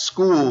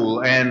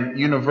school and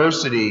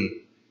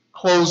university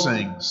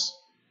closings,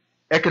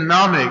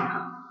 economic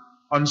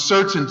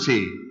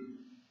uncertainty,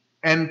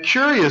 and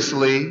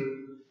curiously,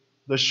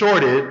 the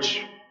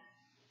shortage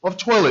of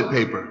toilet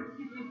paper.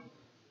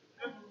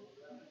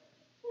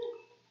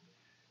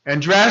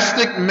 And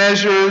drastic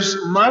measures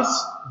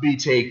must be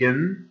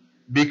taken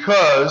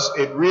because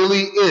it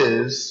really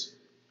is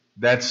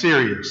that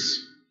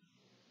serious.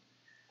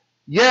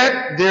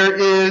 Yet there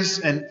is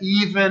an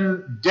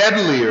even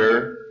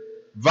deadlier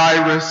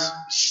virus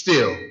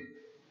still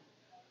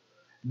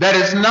that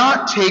is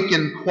not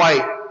taken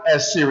quite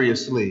as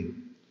seriously.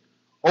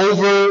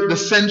 Over the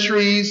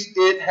centuries,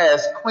 it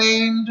has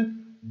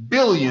claimed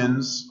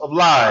billions of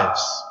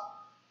lives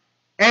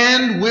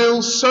and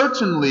will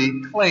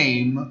certainly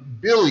claim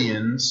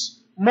billions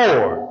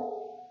more.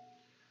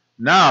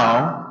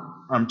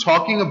 Now, I'm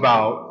talking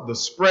about the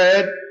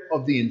spread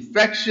of the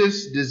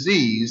infectious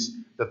disease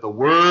that the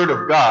Word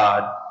of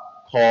God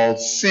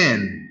calls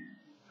sin.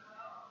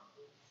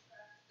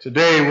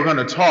 Today, we're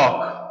going to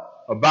talk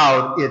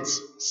about its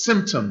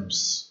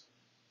symptoms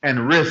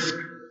and risk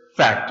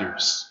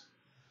factors.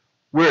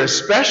 We're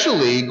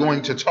especially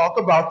going to talk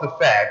about the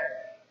fact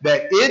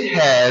that it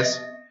has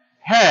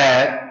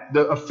had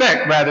the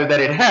effect, that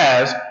it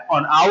has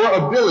on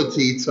our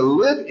ability to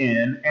live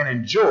in and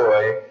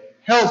enjoy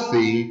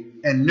healthy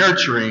and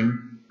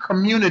nurturing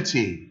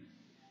community.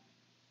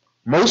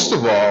 Most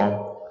of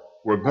all,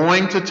 we're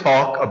going to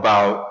talk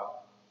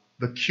about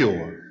the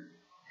cure.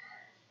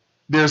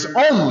 There's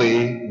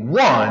only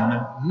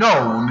one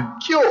known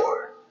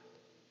cure.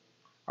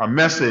 Our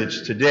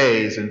message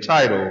today is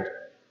entitled,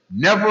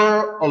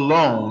 Never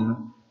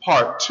Alone,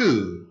 Part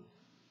 2,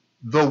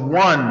 The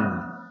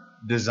One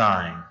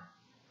Design.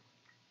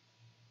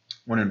 I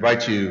want to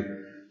invite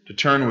you to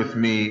turn with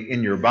me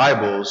in your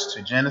Bibles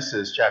to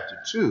Genesis chapter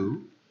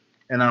 2,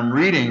 and I'm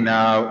reading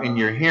now in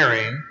your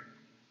hearing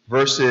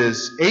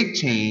verses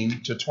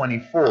 18 to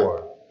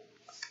 24.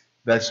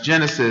 That's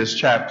Genesis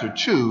chapter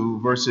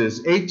 2,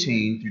 verses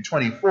 18 through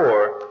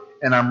 24,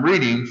 and I'm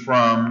reading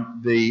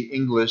from the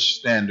English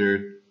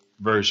Standard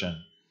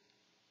Version.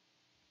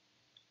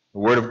 The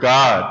Word of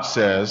God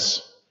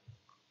says,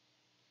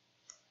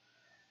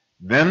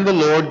 Then the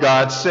Lord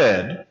God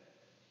said,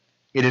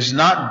 It is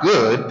not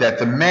good that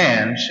the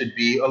man should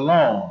be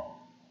alone.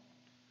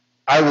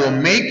 I will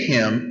make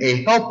him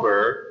a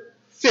helper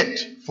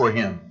fit for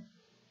him.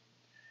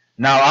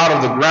 Now out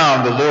of the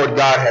ground the Lord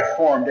God had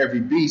formed every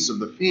beast of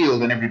the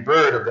field and every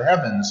bird of the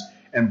heavens,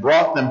 and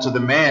brought them to the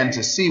man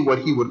to see what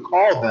he would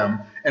call them.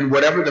 And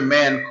whatever the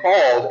man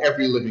called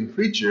every living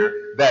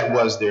creature, that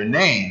was their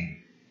name.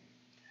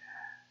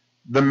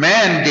 The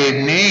man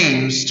gave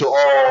names to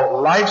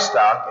all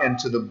livestock and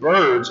to the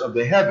birds of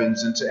the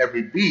heavens and to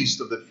every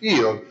beast of the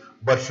field.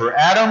 But for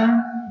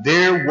Adam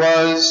there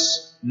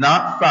was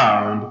not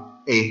found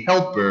a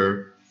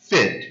helper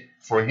fit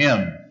for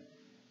him.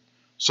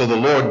 So the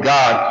Lord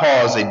God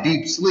caused a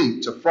deep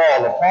sleep to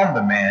fall upon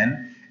the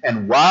man,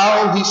 and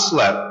while he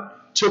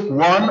slept, took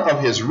one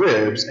of his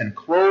ribs and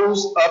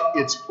closed up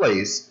its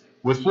place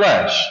with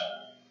flesh.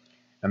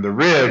 And the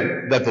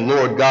rib that the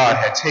Lord God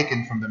had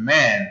taken from the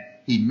man,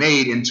 he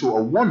made into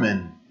a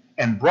woman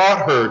and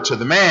brought her to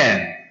the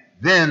man.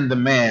 Then the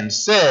man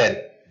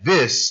said,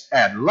 This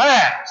at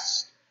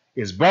last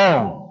is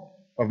bone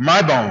of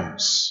my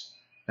bones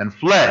and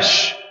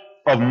flesh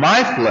of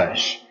my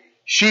flesh.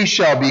 She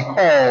shall be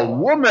called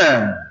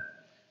woman,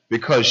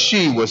 because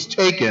she was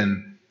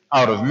taken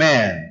out of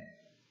man.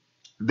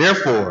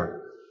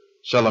 Therefore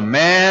shall a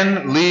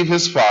man leave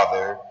his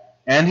father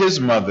and his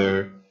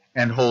mother,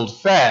 and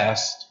hold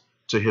fast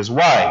to his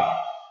wife,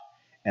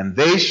 and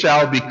they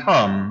shall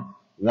become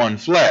one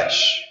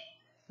flesh.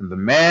 And the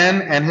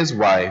man and his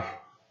wife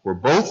were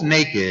both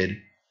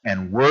naked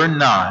and were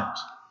not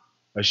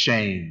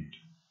ashamed.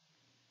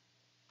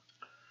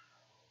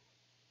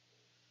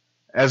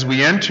 As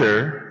we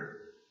enter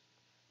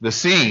the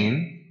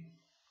scene,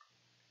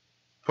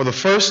 for the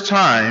first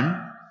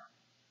time,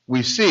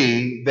 we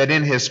see that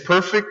in his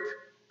perfect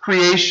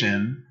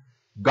creation,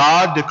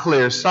 God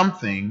declares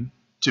something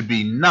to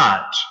be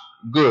not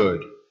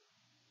good.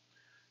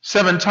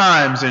 7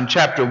 times in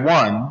chapter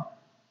 1,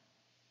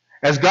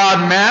 as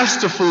God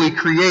masterfully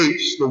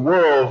creates the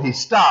world, he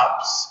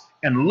stops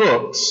and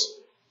looks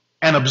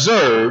and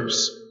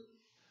observes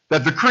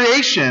that the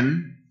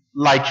creation,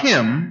 like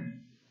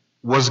him,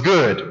 was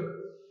good.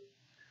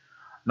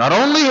 Not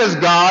only has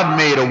God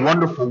made a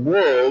wonderful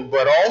world,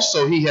 but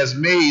also he has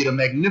made a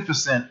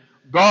magnificent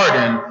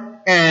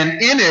garden,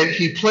 and in it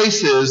he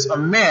places a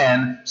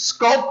man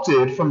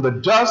sculpted from the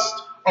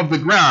dust of the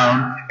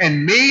ground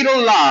and made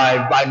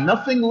alive by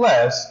nothing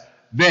less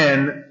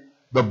than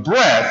the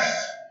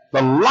breath,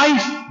 the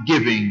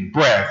life-giving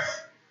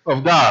breath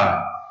of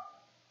God.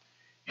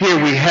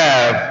 Here we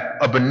have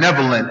a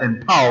benevolent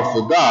and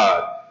powerful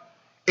God,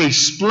 a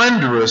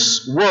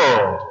splendorous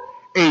world,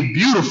 a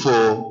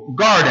beautiful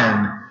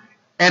garden,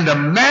 and a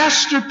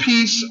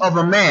masterpiece of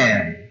a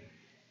man.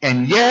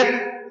 And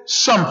yet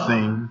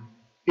something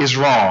is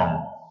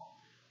wrong.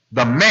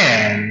 The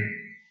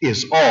man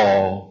is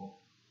all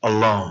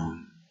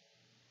alone.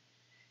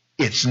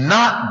 It's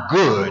not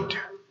good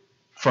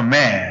for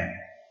man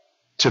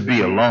to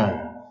be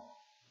alone.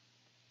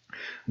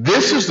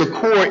 This is the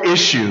core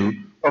issue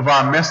of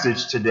our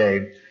message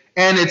today,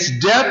 and its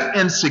depth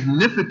and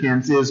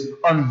significance is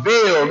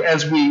unveiled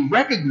as we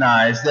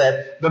recognize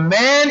that the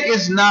man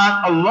is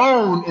not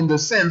alone in the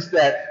sense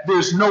that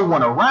there's no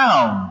one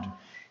around.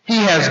 He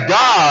has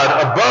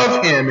God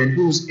above him in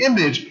whose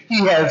image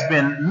he has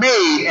been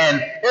made,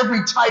 and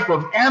every type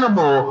of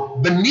animal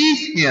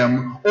beneath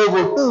him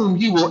over whom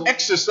he will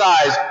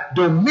exercise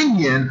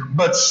dominion,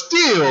 but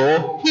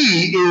still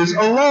he is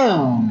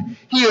alone.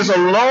 He is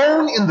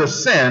alone in the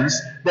sense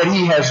that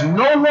he has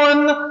no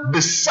one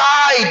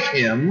beside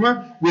him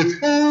with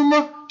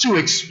whom to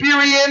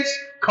experience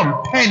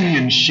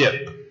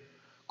companionship,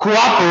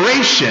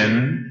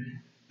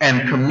 cooperation,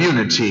 and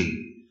community.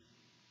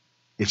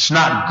 It's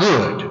not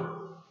good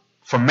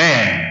for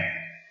man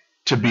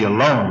to be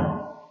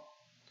alone.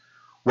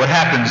 What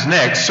happens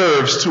next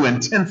serves to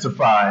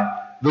intensify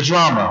the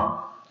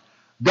drama.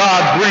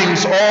 God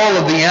brings all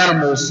of the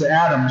animals to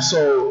Adam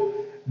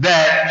so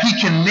that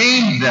he can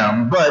name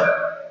them,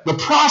 but the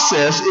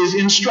process is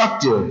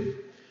instructive.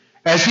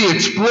 As he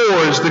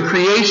explores the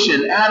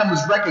creation, Adam's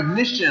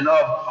recognition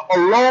of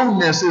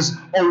aloneness is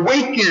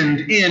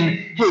awakened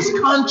in his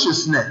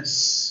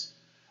consciousness.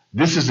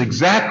 This is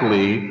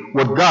exactly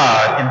what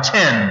God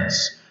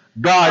intends.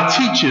 God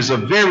teaches a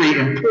very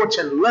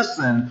important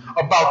lesson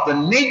about the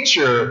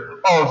nature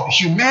of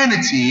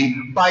humanity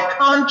by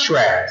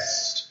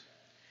contrast.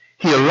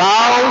 He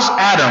allows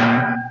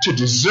Adam to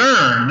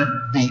discern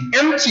the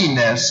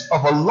emptiness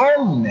of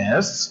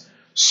aloneness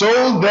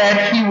so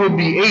that he will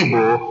be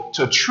able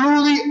to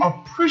truly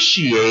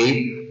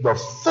appreciate the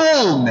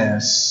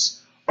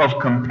fullness of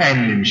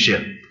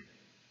companionship.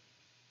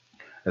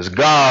 As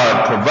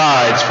God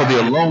provides for the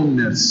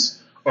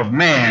aloneness of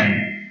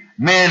man,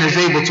 man is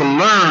able to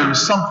learn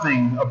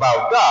something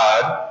about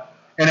God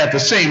and at the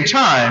same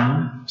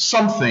time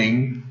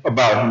something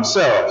about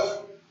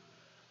himself.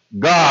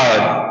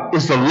 God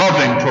is the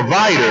loving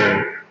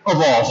provider of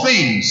all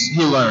things,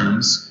 he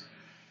learns.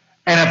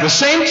 And at the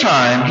same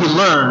time, he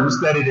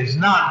learns that it is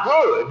not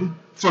good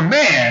for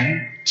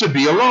man to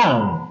be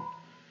alone.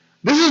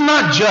 This is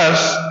not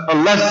just a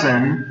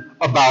lesson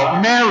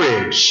about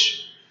marriage.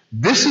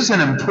 This is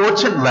an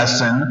important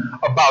lesson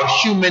about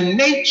human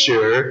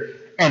nature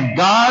and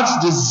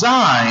God's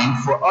design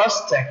for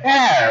us to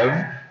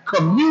have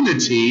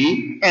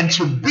community and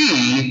to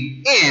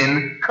be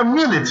in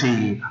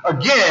community.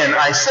 Again,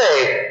 I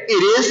say,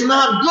 it is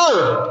not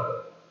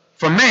good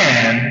for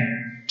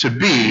man to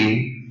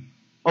be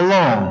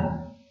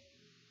alone.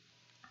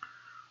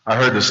 I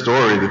heard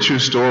the true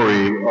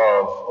story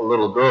of a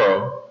little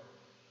girl.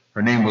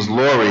 Her name was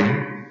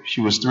Lori.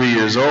 She was 3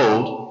 years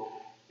old.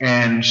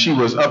 And she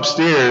was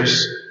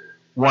upstairs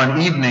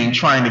one evening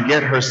trying to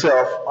get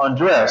herself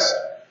undressed.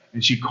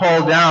 And she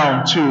called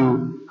down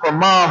to her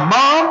mom,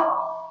 "Mom,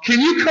 can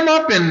you come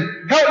up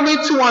and help me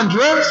to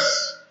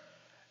undress?"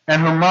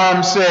 And her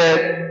mom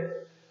said,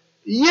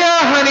 "Yeah,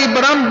 honey,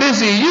 but I'm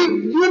busy.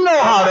 You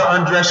know how to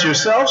undress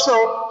yourself,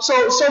 so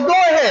go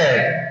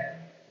ahead."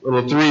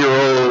 Little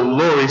 3-year-old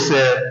Lori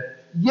said,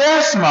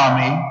 "Yes,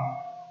 Mommy.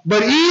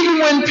 But even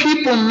when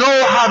people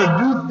know how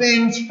to do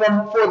things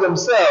for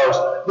themselves,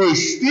 they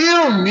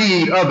still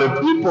need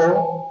other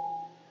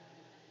people."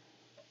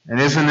 And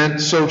isn't it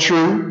so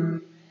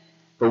true?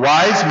 The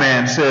wise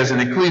man says in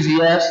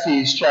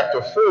Ecclesiastes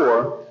chapter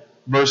 4,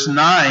 verse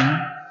 9,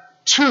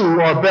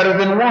 2 are better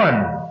than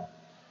 1,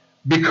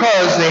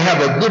 because they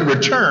have a good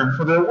return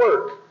for their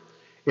work.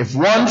 If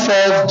one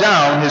falls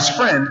down, his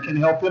friend can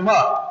help him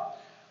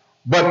up.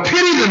 But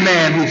pity the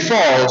man who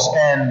falls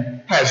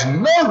and has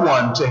no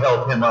one to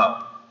help him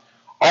up.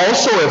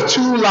 Also, if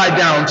two lie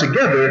down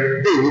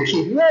together, they will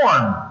keep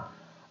warm.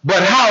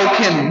 But how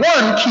can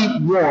one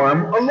keep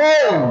warm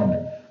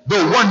alone?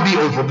 Though one be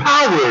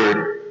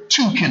overpowered,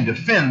 two can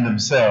defend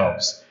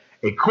themselves.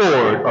 A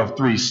cord of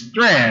 3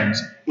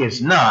 strands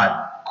is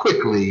not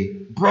quickly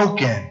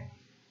broken.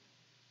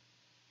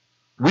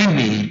 We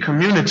need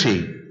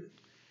community.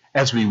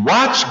 As we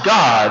watch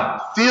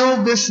God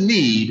fill this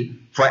need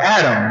for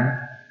Adam,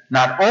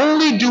 not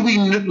only do we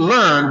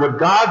learn what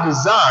God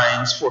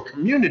designs for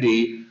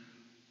community,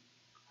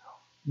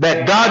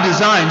 that God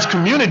designs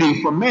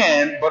community for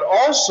man, but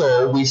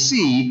also we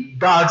see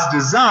God's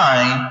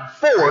design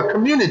for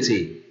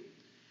community.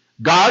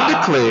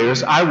 God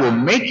declares, I will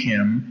make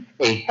him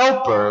a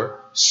helper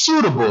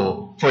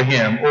suitable for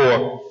him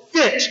or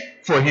fit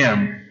for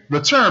him.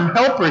 The term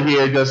helper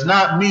here does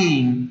not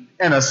mean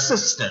an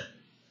assistant.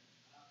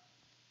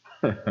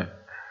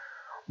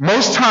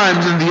 Most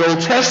times in the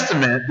Old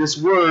Testament, this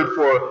word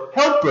for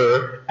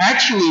helper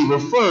actually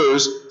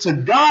refers to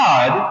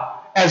God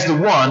as the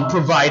one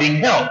providing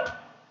help.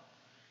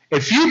 A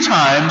few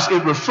times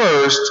it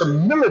refers to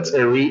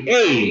military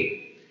aid.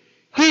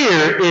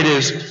 Here it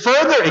is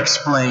further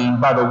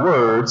explained by the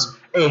words,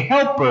 a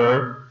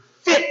helper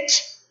fit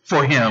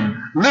for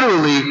him.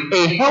 Literally,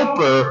 a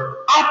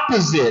helper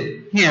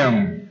opposite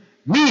him,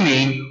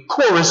 meaning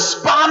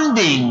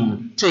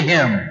corresponding to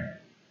him.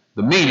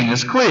 The meaning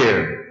is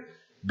clear.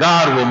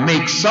 God will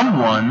make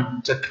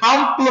someone to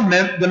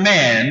complement the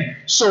man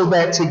so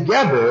that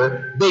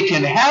together they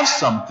can have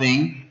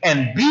something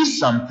and be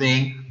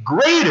something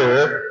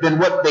greater than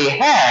what they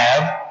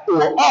have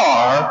or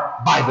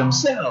are by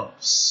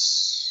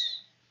themselves.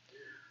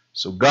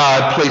 So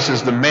God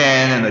places the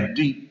man in a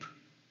deep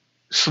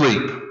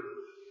sleep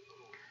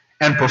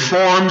and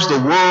performs the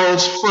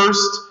world's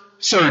first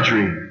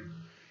surgery.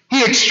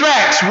 He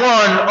extracts one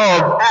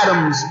of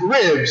Adam's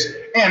ribs,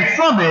 and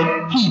from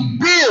it he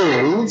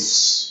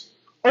builds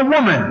a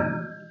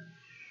woman.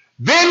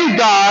 Then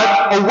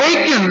God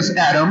awakens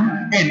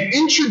Adam and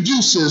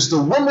introduces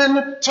the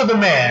woman to the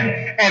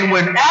man. And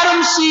when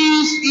Adam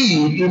sees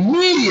Eve,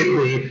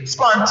 immediately,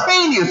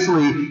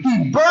 spontaneously,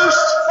 he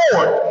bursts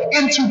forth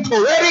into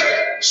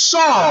poetic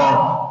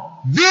song.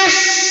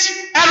 This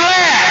at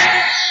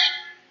last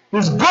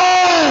is bone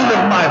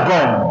of my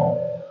bone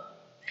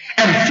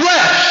and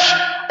flesh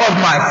of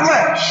my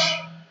flesh.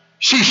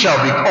 She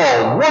shall be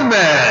called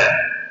woman,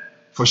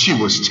 for she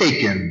was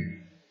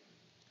taken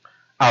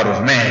out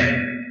of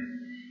man.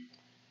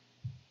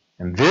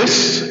 And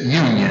this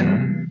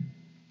union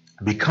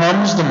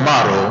becomes the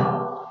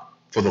model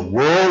for the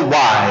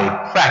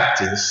worldwide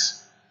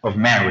practice of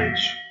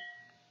marriage.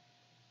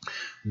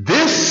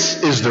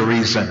 This is the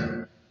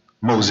reason,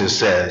 Moses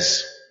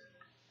says,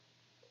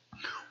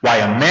 why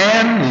a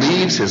man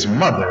leaves his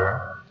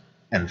mother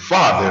and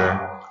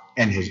father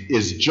and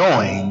is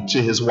joined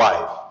to his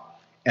wife,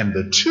 and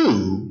the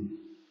two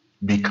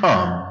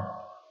become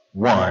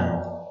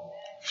one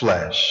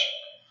flesh.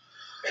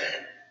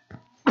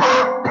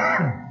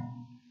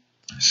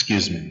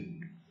 Excuse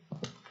me.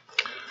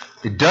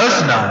 It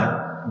does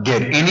not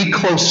get any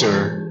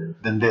closer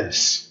than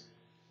this.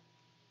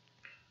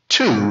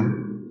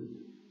 Two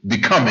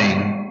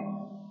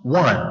becoming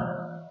one.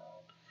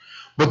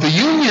 But the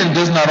union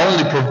does not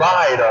only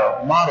provide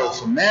a model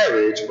for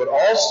marriage, but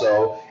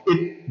also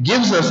it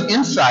gives us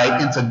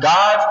insight into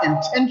God's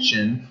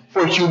intention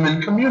for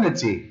human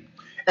community.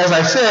 As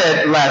I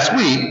said last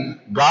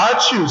week, God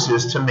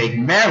chooses to make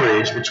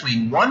marriage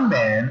between one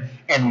man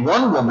and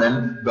one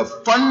woman the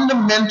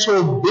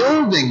fundamental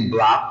building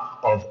block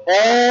of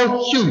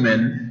all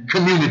human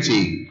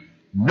community.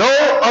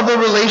 No other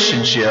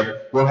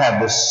relationship will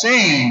have the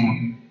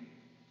same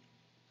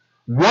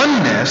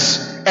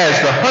oneness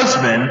as the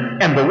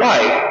husband and the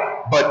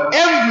wife, but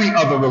every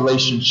other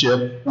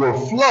relationship will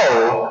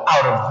flow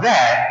out of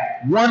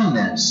that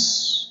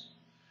oneness.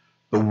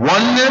 The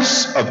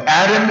oneness of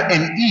Adam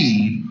and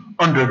Eve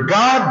under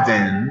God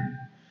then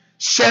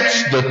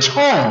sets the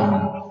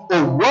tone,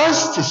 or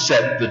was to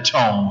set the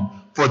tone,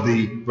 for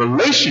the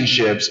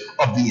relationships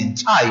of the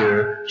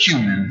entire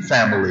human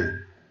family.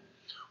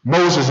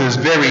 Moses'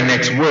 very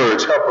next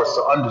words help us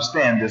to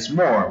understand this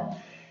more.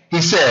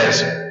 He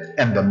says,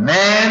 and the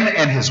man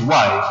and his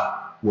wife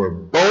were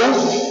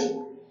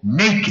both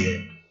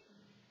naked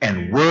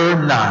and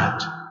were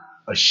not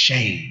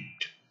ashamed.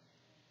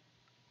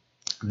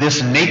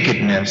 This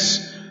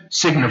nakedness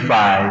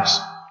signifies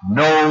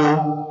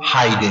no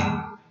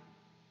hiding,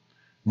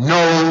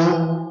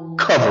 no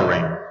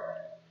covering,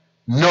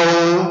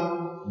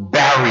 no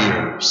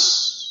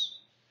barriers.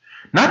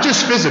 Not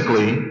just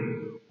physically,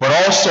 but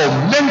also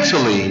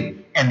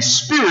mentally and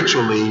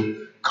spiritually,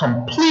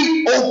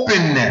 complete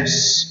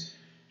openness,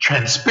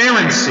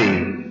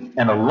 transparency,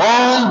 and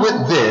along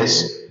with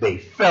this, they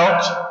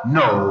felt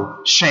no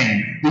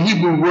shame. The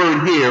Hebrew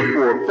word here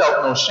for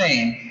felt no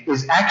shame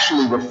is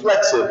actually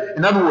reflexive.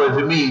 In other words,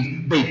 it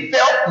means they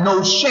felt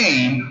no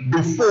shame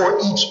before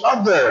each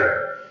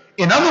other.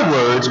 In other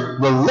words,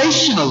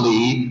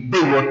 relationally,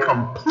 they were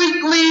completely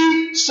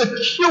completely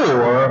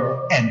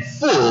secure and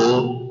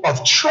full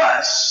of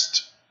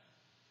trust.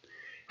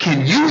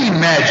 Can you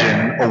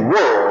imagine a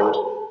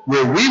world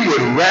where we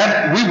would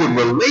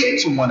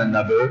relate to one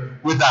another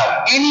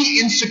without any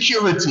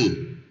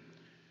insecurity?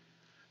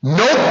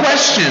 No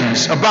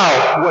questions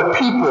about what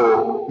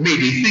people may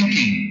be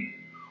thinking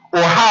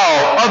or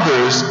how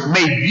others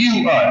may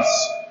view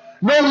us.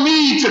 No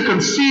need to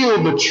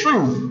conceal the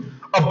truth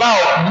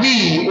about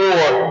me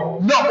or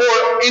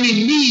any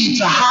need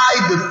to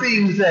hide the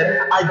things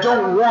that I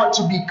don't want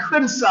to be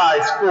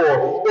criticized for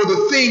or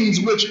the things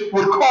which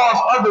would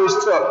cause others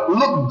to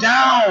look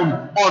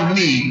down on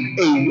me.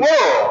 A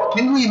world,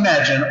 can you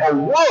imagine, a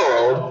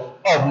world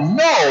of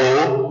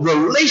no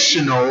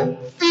relational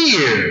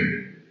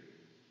fear?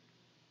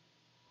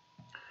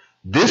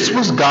 This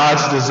was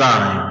God's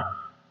design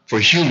for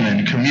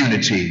human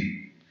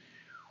community.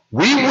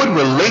 We would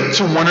relate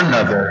to one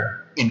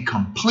another in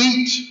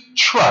complete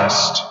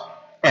trust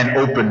and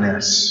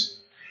openness.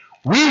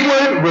 We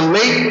would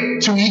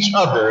relate to each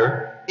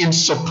other in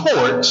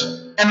support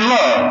and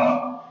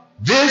love.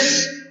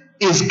 This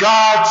is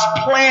God's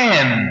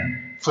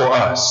plan for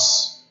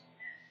us.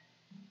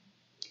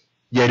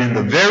 Yet in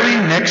the very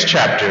next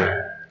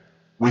chapter,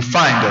 we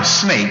find a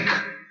snake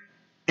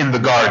in the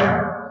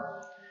garden.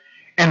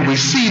 And we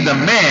see the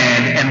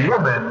man and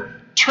woman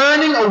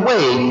turning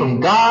away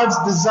from God's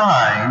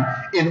design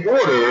in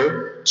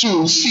order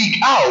to seek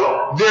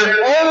out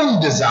their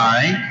own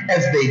design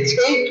as they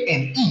take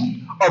and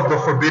eat of the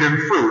forbidden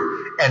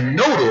fruit. And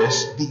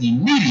notice the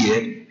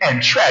immediate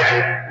and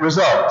tragic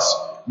results.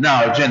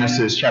 Now,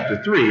 Genesis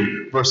chapter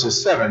 3,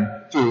 verses 7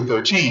 through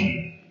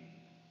 13.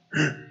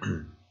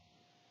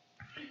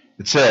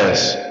 It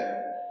says,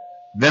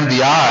 "Then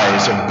the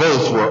eyes of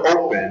both were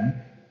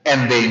open,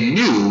 and they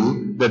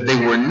knew that they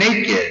were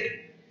naked.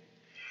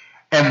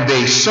 And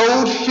they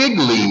sewed fig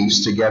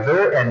leaves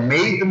together and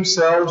made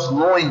themselves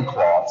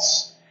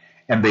loincloths.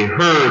 And they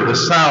heard the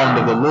sound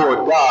of the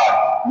Lord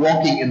God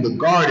walking in the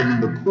garden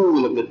in the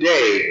cool of the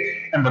day.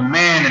 And the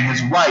man and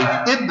his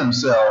wife hid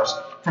themselves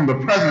from the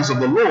presence of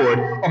the Lord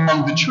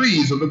among the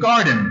trees of the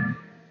garden.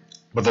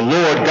 But the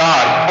Lord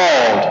God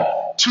called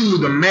to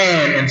the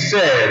man and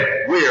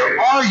said, 'Where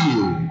are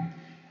you?'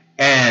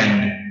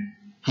 And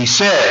he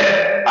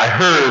said, 'I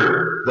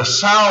heard the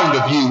sound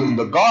of you in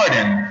the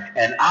garden,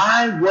 and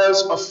I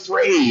was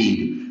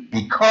afraid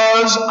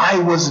because I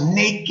was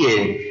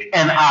naked,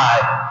 and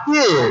I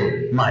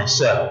hid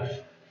myself.'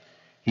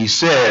 He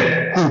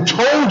said, 'Who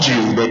told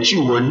you that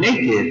you were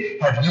naked?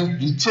 Have you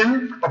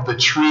eaten of the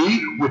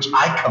tree which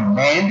I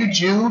commanded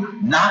you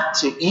not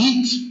to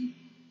eat?'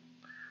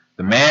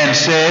 The man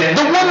said,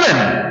 'The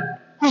woman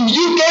whom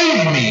you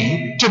gave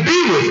me to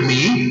be with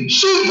me,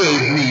 she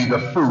gave me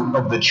the fruit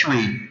of the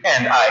tree,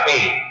 and I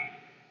ate.'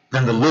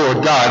 Then the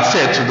Lord God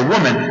said to the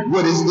woman,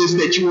 'What is this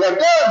that you have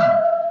done?'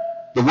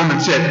 The woman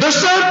said, 'The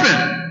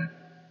serpent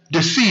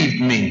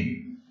deceived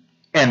me,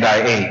 and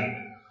I ate.'"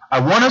 I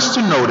want us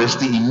to notice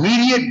the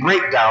immediate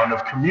breakdown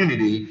of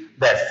community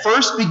that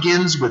first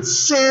begins with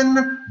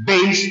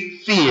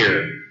sin-based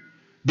fear.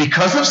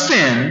 Because of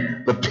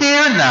sin, the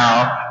pair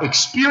now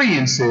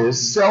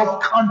experiences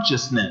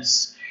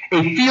self-consciousness,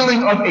 a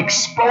feeling of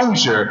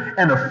exposure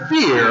and a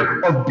fear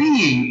of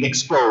being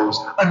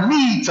exposed, a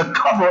need to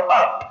cover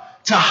up,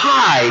 to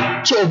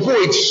hide, to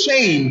avoid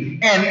shame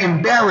and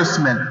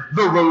embarrassment.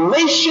 The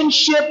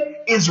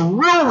relationship is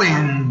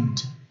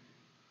ruined.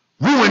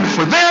 Ruined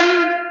for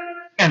them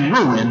and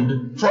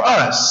ruined for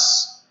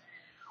us.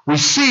 We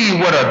see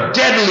what a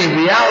deadly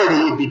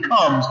reality it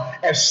becomes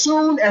as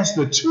soon as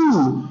the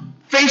two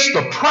face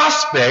the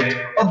prospect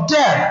of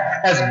death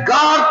as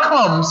God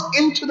comes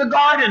into the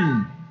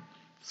garden.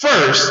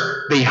 First,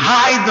 they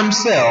hide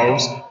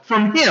themselves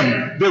from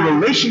him. Their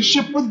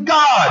relationship with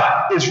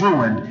God is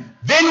ruined.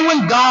 Then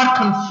when God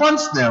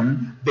confronts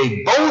them,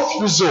 they both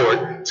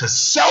resort to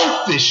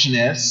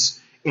selfishness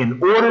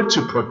in order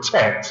to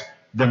protect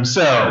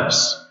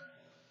themselves.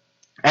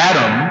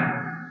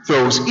 Adam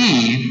throws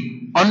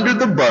Eve under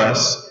the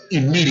bus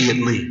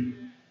immediately.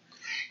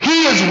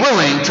 He is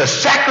willing to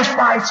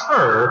sacrifice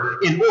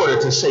her in order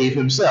to save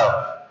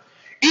himself.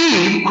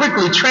 Eve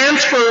quickly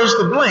transfers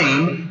the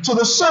blame to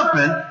the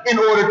serpent in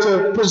order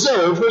to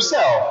preserve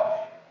herself.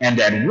 And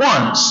at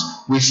once,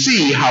 we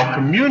see how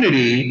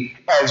community,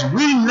 as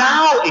we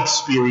now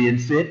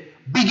experience it,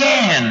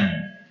 began.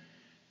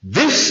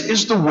 This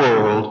is the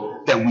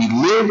world that we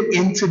live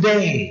in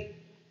today.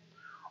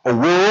 A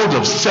world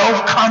of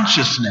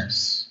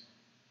self-consciousness,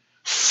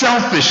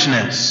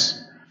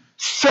 selfishness,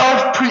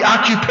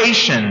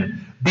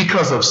 self-preoccupation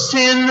because of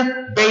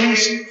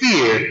sin-based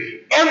fear.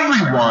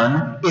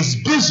 Everyone is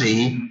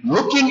busy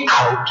looking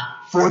out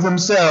for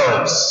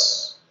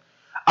themselves.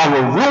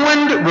 Our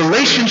ruined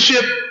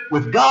relationship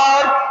with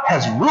God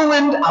has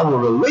ruined our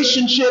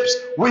relationships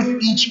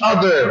with each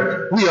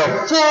other. We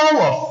are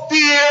full of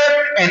fear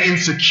and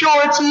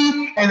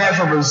insecurity, and as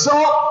a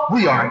result,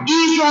 we are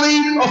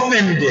easily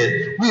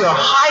offended. We are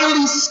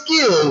highly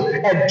skilled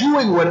at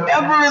doing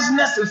whatever is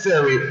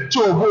necessary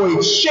to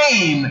avoid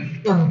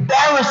shame,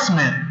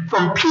 embarrassment,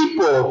 from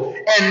people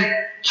and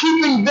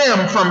keeping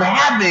them from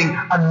having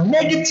a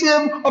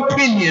negative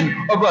opinion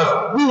of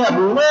us. We have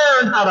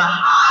learned how to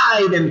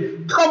hide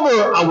and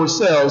cover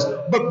ourselves,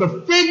 but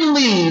the fig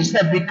leaves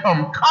have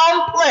become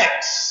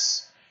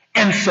complex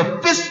and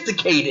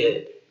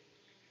sophisticated.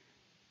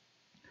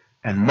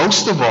 And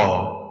most of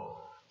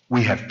all,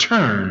 we have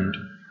turned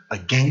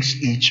against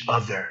each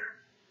other.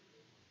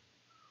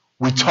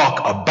 We talk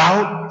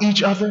about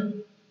each other.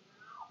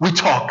 We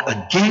talk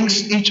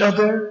against each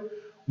other.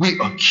 We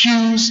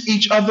accuse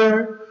each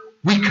other.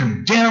 We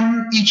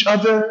condemn each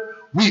other.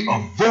 We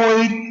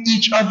avoid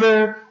each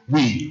other.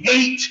 We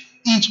hate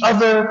each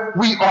other.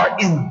 We are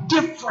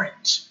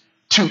indifferent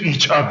to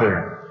each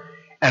other.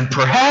 And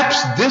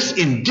perhaps this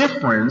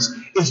indifference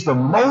is the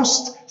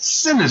most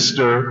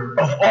sinister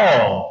of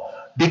all,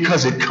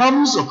 because it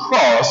comes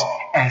across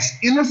as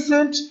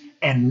innocent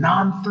and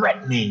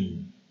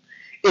non-threatening.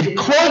 It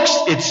cloaks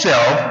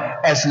itself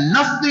as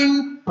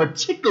nothing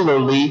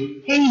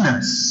particularly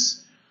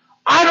heinous.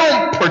 I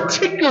don't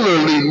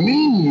particularly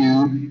mean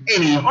you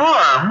any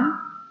harm,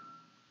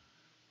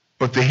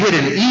 but the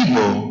hidden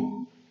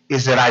evil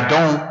is that I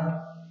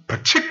don't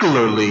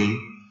particularly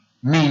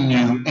mean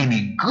you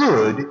any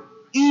good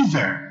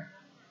either.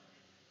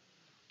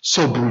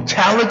 So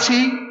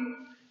brutality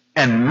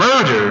and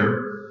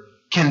murder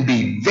can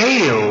be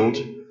veiled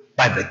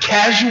by the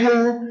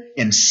casual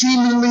and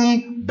seemingly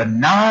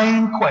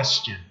benign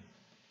question,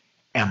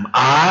 am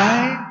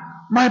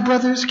I my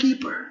brother's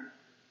keeper?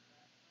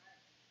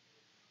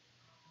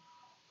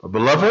 But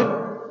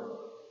beloved,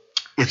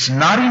 it's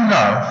not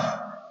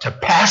enough to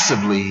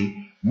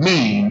passively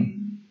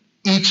mean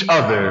each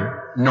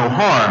other no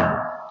harm.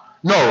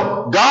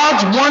 No,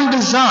 God's one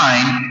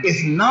design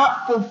is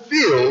not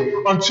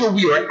fulfilled until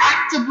we are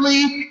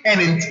actively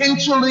and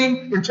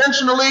intentionally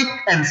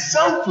and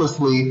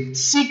selflessly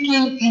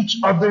seeking each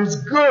other's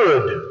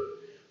good.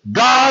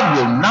 God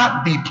will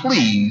not be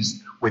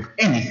pleased with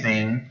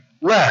anything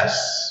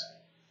less.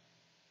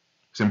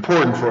 It's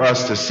important for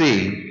us to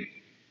see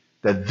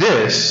that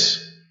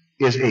this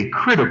is a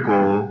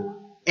critical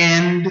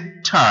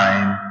end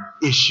time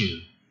issue.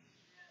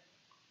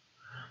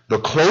 The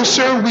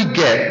closer we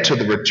get to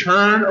the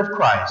return of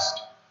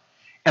Christ,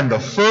 and the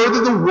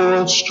further the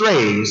world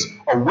strays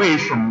away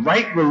from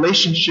right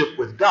relationship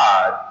with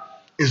God,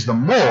 is the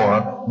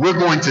more we're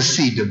going to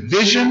see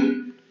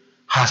division,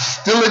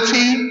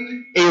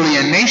 hostility,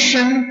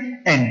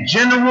 alienation, and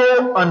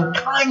general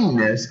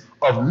unkindness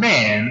of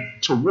man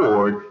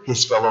toward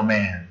his fellow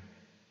man.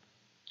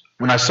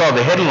 When I saw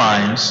the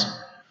headlines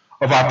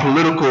of our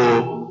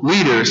political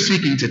leaders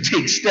seeking to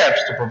take steps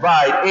to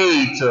provide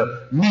aid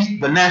to meet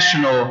the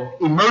national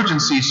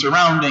emergency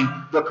surrounding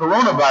the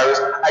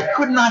coronavirus, I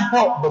could not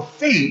help but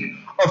think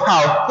of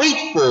how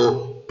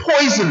hateful,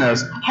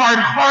 poisonous,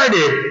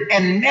 hard-hearted,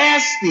 and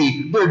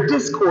nasty their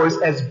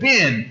discourse has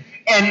been,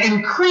 and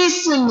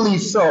increasingly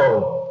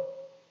so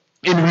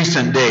in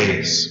recent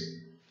days.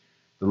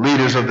 The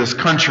leaders of this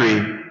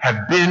country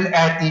have been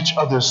at each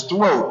other's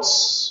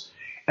throats,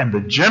 and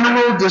the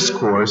general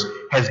discourse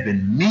has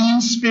been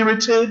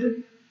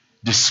mean-spirited,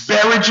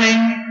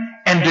 disparaging,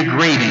 and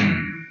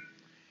degrading.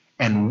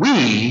 And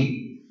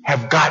we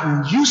have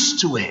gotten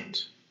used to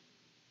it.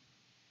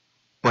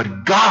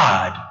 But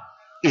God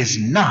is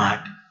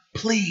not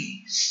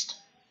pleased.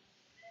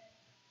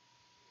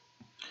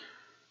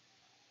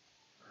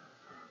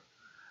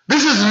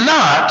 This is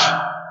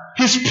not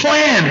his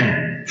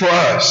plan for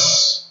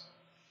us.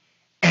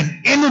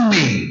 An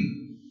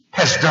enemy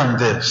has done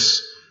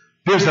this.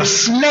 There's a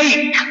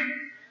snake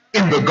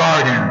in the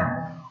garden.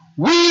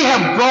 We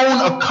have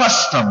grown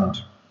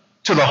accustomed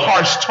to the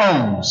harsh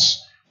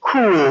tones,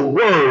 cruel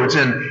words,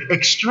 and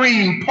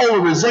extreme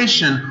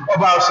polarization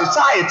of our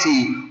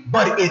society,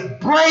 but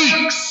it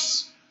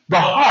breaks the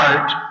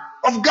heart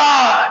of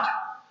God.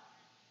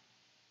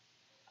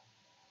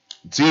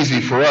 It's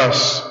easy for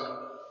us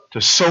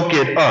to soak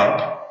it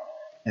up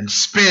and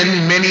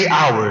spend many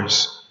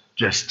hours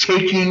just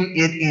taking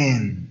it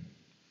in,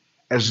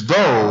 as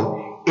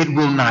though it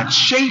will not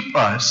shape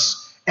us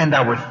and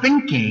our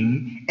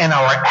thinking and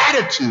our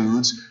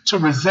attitudes to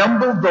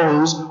resemble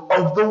those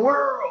of the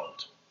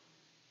world.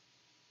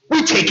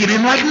 We take it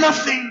in like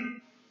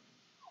nothing.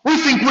 We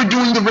think we're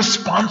doing the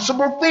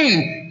responsible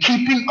thing,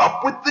 keeping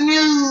up with the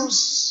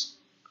news.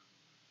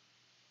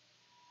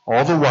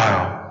 All the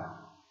while,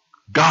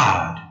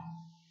 God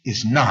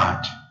is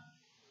not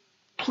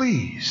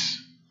pleased.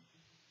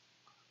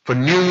 For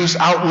news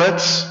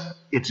outlets,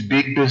 it's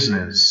big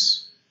business.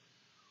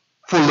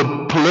 For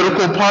the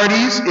political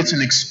parties, it's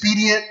an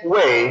expedient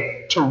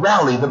way to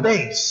rally the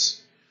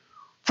base.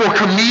 For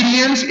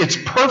comedians, it's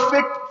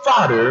perfect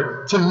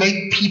fodder to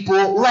make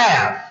people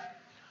laugh.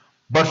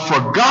 But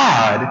for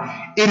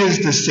God, it is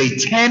the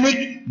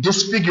satanic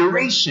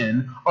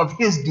disfiguration of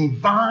his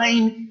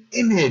divine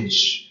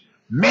image,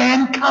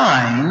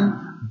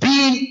 mankind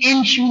being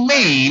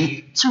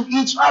inhumane to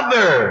each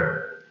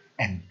other.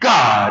 And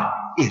God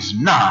is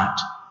not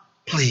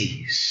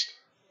pleased.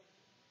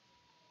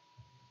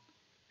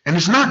 And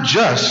it's not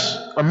just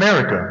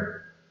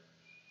America.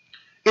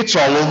 It's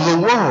all over the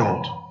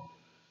world.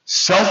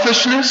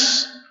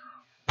 Selfishness,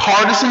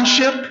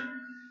 partisanship,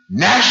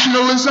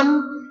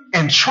 nationalism,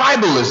 and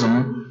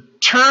tribalism,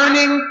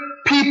 turning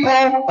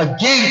people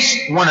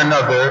against one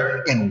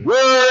another in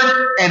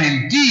word and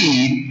in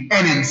deed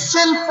and in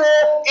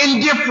sinful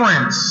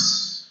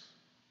indifference.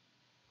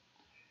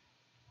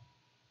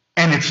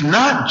 And it's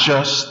not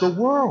just the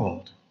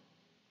world.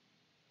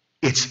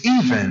 It's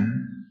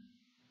even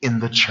in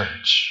the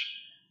church.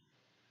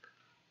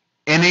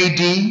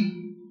 NAD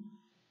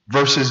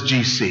versus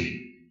GC.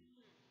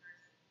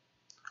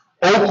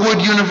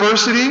 Oakwood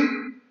University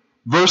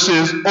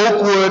versus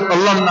Oakwood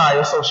Alumni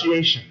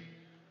Association.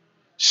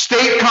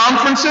 State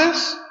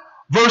conferences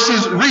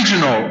versus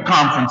regional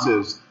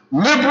conferences.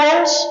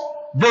 Liberals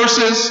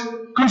versus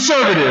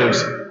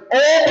conservatives.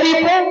 Old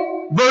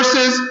people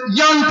versus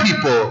young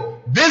people.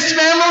 This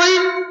family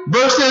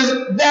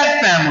versus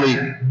that family.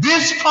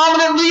 This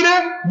prominent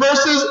leader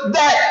versus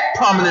that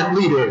prominent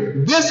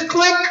leader. This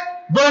clique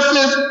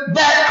versus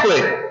that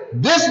clique.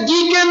 This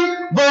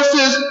deacon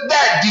versus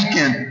that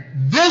deacon.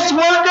 This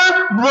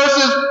worker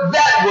versus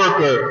that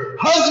worker.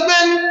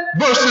 Husband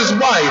versus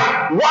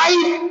wife.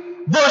 Wife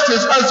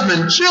versus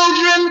husband.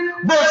 Children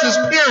versus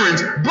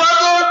parents.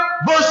 Brother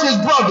versus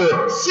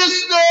brother.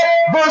 Sister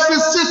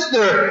versus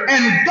sister.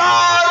 And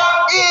God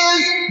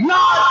is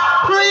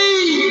not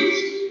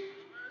pleased.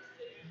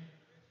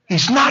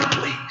 He's not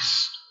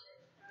pleased.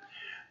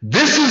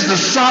 This is the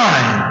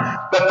sign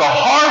that the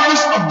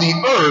harvest of the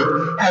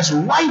earth has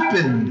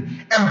ripened,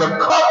 and the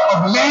cup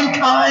of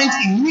mankind's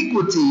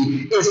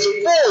iniquity is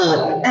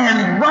full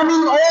and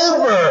running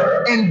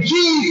over, and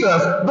Jesus,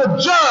 the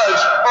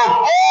judge of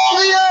all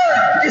the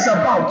earth, is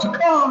about to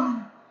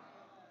come.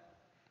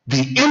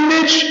 The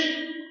image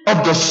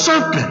of the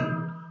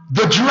serpent,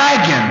 the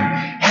dragon,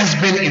 has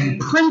been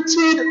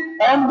imprinted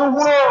on the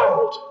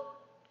world.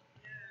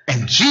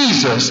 And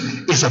Jesus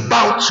is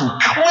about to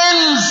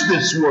cleanse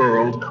this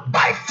world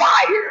by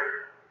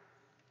fire.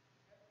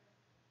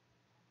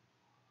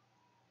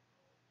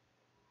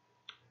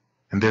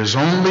 And there's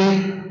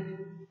only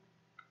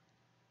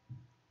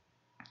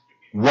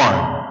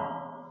one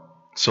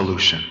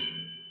solution.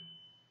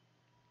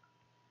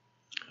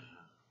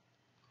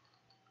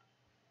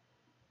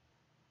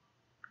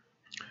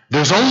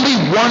 There's only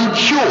one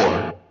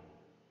cure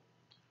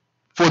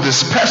for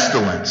this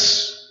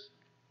pestilence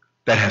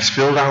that has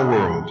filled our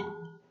world.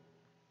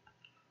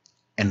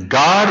 And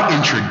God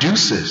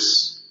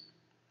introduces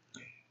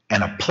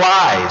and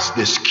applies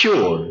this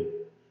cure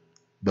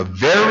the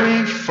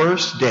very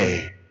first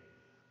day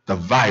the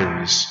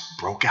virus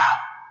broke out.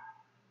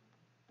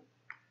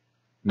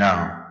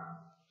 Now,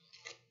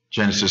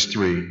 Genesis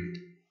 3,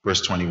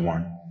 verse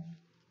 21.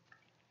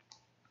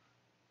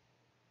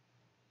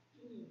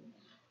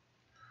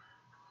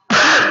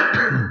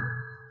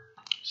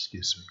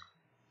 Excuse me.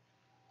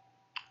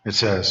 It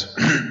says,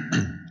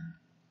 the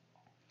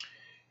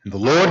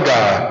Lord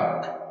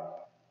God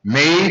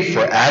made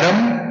for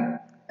Adam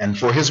and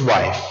for his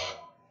wife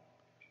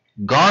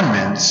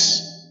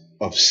garments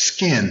of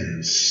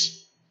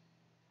skins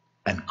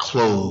and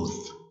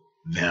clothed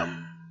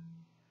them.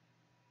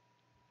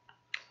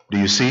 Do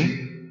you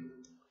see?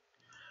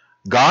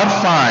 God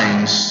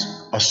finds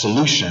a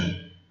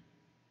solution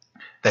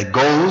that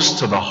goes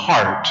to the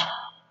heart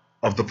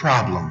of the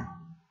problem.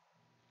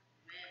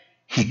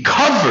 He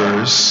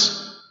covers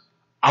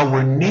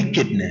our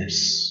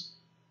nakedness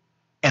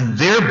and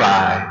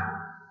thereby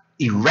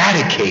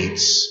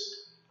eradicates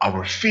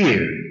our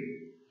fear.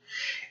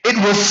 It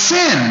was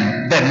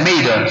sin that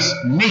made us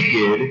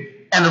naked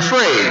and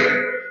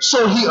afraid.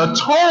 So he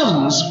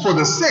atones for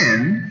the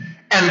sin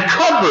and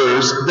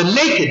covers the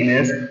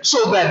nakedness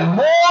so that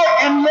more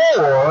and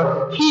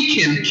more he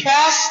can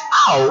cast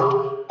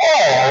out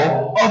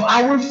all of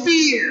our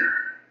fear,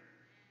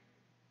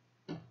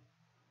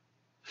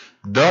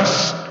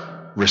 thus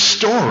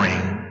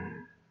restoring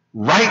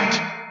right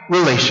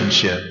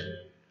relationship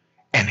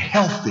and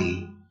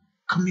healthy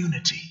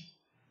community.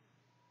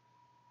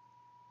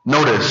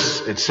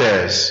 Notice it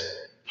says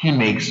he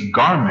makes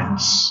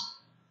garments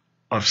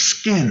of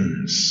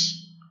skins,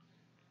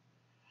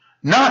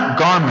 not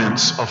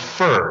garments of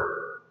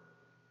fur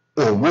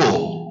or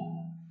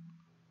wool,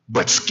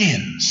 but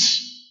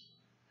skins.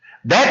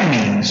 That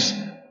means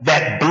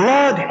that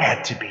blood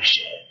had to be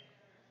shed.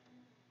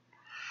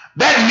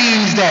 That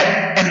means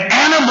that an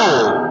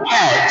animal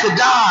had to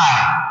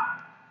die.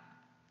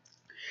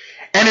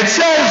 And it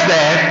says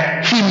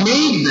that he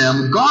made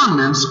them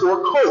garments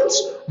or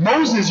coats.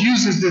 Moses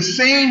uses the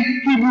same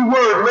Hebrew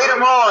word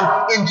later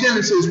on in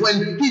Genesis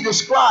when he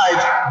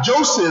describes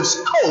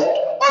Joseph's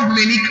coat of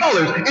many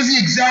colors. It's the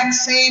exact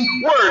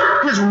same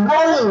word, his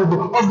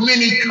robe of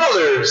many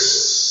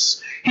colors.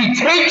 He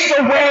takes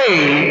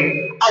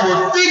away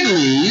our fig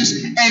leaves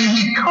and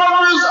he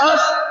covers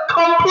us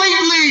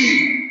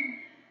completely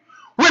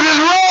with his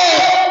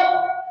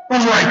robe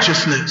of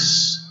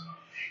righteousness.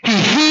 He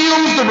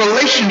heals the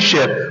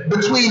relationship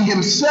between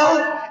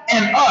himself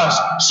and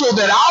us, so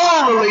that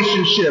our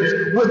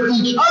relationships with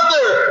each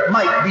other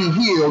might be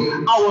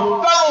healed,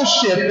 our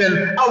fellowship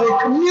and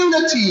our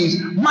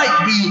communities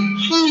might be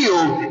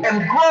healed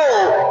and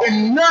grow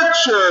in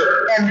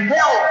nurture and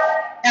health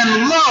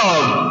and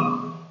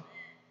love,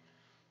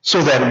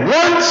 so that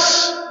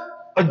once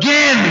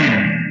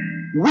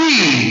again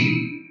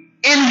we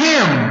in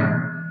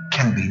him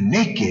can be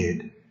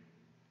naked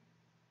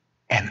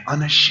and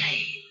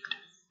unashamed.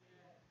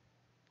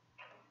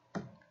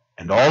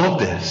 And all of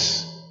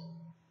this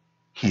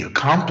he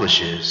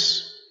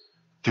accomplishes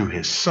through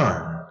his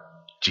Son,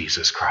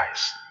 Jesus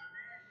Christ.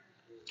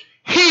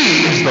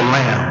 He is the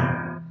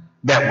Lamb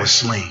that was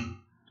slain.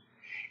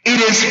 It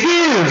is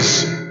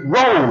his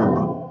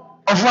robe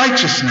of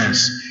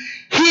righteousness.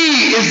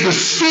 He is the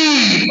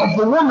seed of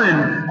the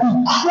woman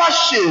who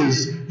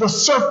crushes the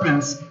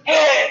serpent's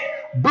head.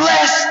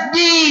 Blessed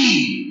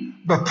be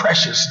the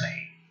precious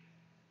name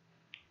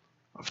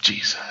of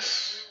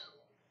Jesus.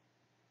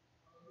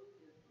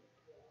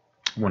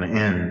 I want to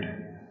end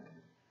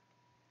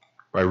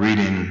by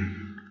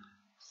reading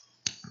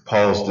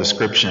Paul's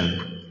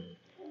description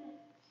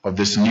of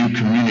this new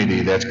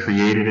community that's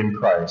created in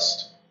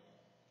Christ.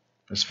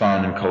 It's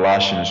found in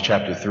Colossians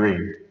chapter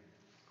 3,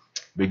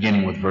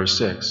 beginning with verse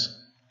 6.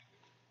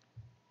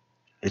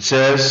 It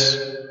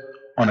says,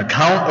 "On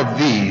account of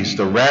these,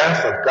 the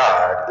wrath of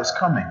God is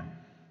coming.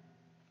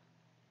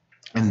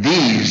 In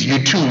these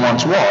you too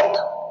once walked,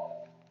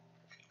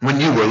 when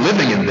you were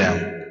living in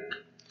them.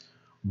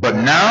 But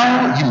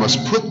now you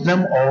must put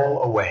them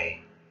all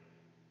away.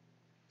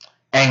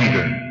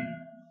 Anger,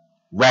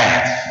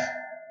 wrath,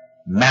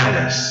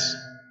 malice,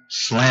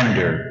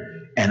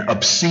 slander, and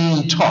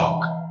obscene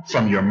talk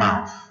from your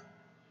mouth.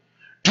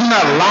 Do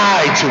not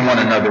lie to one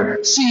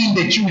another, seeing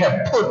that you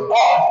have put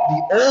off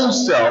the old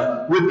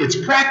self with its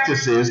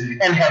practices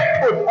and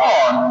have put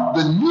on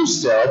the new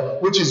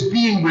self, which is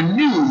being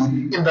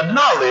renewed in the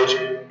knowledge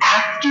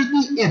after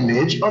the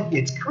image of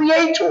its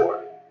creator.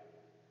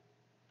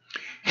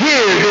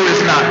 Here there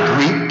is not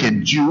Greek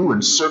and Jew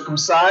and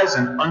circumcised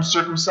and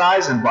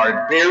uncircumcised and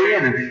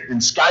barbarian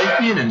and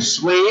Scythian and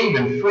slave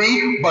and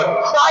free,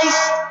 but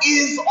Christ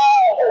is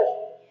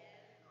all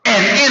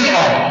and in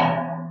all.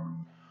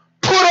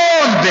 Put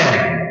on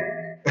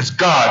then, as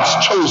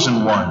God's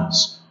chosen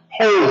ones,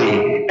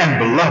 holy and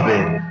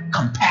beloved,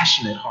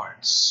 compassionate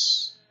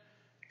hearts,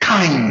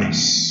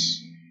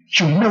 kindness,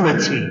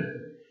 humility,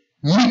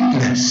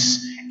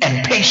 meekness,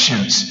 and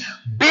patience,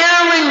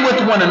 bearing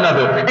with one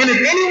another. And if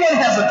anyone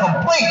has a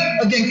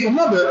complaint against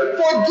another,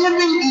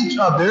 forgiving each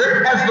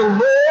other as the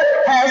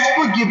Lord has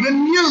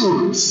forgiven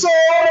you, so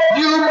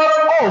you must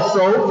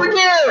also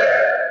forgive.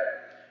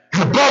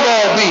 And above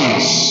all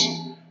these,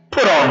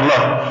 put on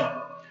love,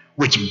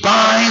 which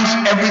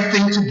binds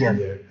everything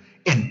together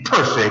in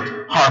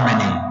perfect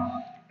harmony.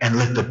 And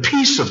let the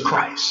peace of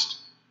Christ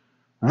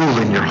rule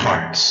in your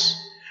hearts,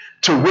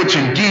 to which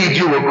indeed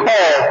you were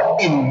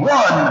called in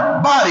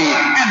one body,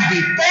 and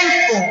be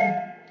thankful.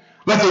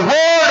 Let the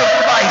word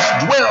of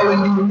Christ dwell in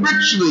you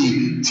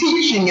richly,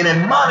 teaching and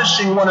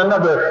admonishing one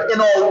another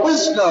in all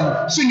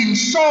wisdom, singing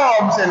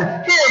psalms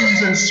and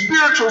hymns and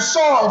spiritual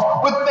songs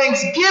with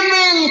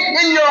thanksgiving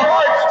in your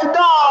hearts to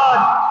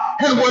God.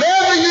 And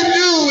whatever you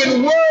do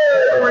in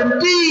word or in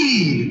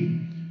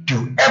deed,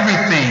 do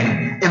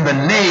everything in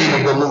the name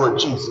of the Lord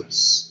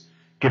Jesus,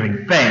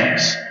 giving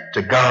thanks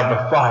to God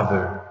the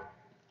Father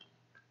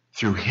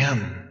through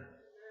him.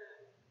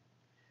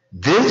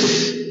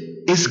 This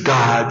is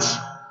God's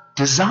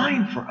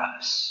design for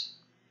us.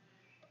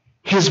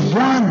 His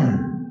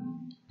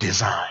one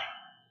design.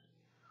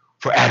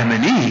 For Adam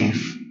and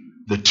Eve,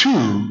 the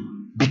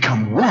two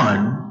become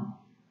one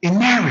in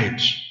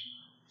marriage.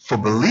 For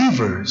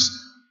believers,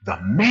 the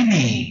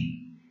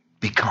many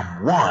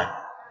become one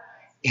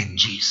in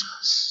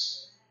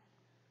Jesus.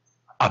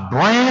 A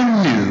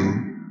brand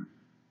new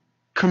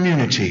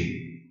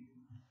community.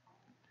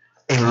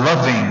 A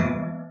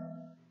loving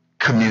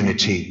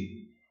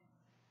community.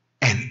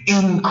 An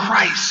in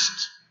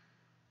Christ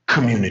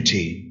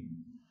community.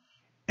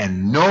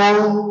 And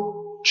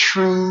no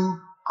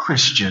true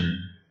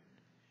Christian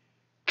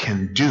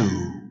can do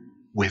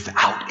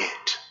without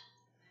it.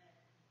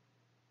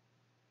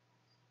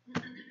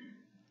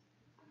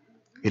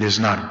 It is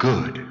not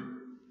good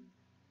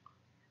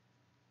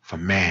for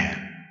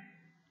man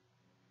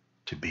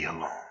to be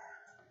alone.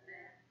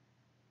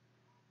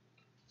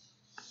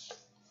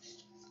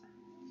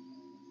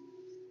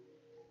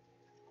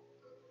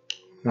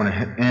 I want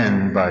to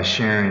end by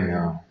sharing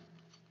a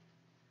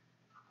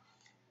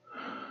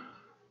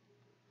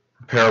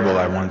parable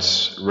I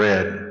once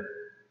read.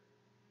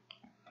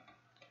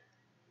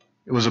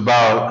 It was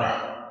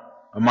about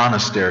a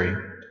monastery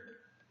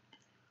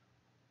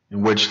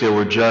in which there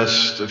were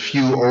just a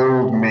few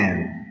old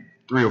men,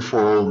 3 or 4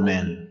 old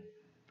men,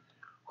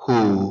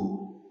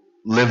 who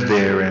lived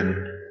there,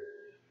 and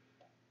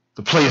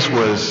the place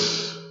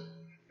was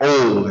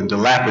old and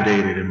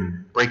dilapidated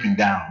and breaking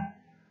down.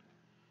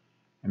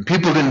 And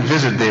people didn't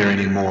visit there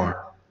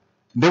anymore.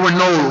 There were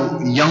no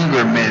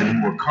younger men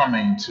who were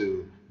coming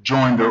to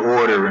join their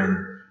order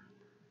and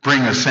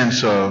bring a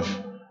sense of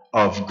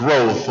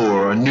growth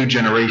or a new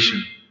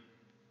generation.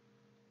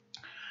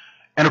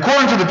 And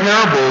according to the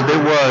parable,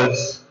 there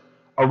was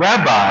a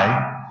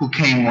rabbi who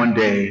came one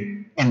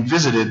day and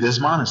visited this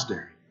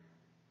monastery.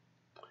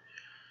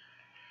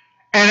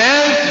 And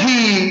as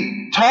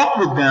he talked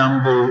with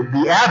them,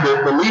 the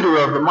abbot, the leader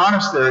of the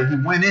monastery, he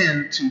went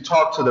in to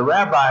talk to the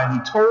rabbi, and he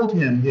told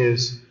him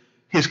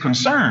his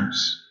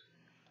concerns.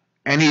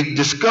 And he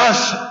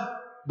discussed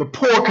the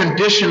poor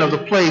condition of the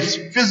place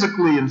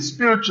physically and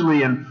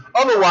spiritually and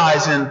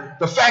otherwise, and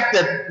the fact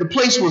that the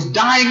place was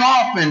dying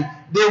off and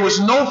there was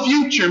no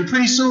future, and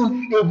pretty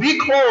soon it would be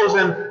closed,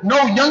 and no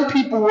young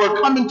people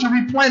were coming to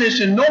replenish,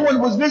 and no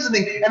one was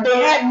visiting, and they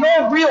had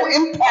no real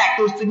impact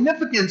or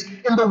significance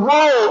in the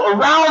world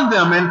around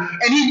them,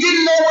 and he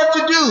didn't know what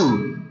to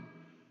do.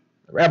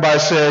 The rabbi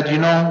said,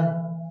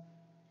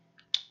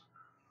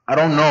 I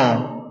don't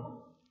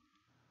know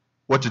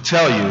what to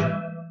tell you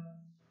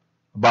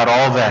about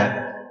all that.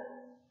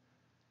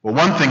 But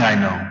one thing I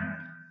know,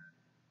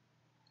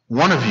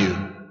 one of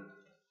you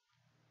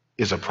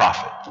is a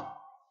prophet.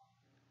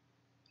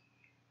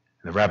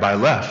 And the rabbi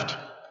left.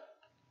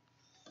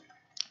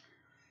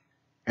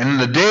 And in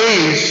the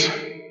days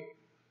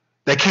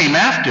that came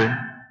after,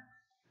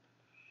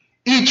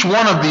 each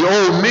one of the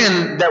old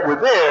men that were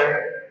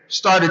there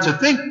started to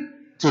think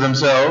to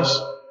themselves,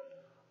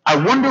 I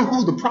wonder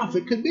who the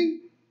prophet could be.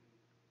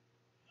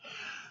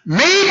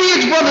 Maybe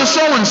it's brother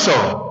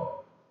so-and-so.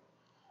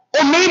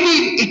 Or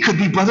maybe it could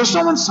be brother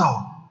so-and-so.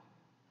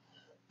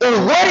 Or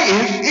what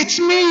if it's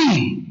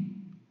me?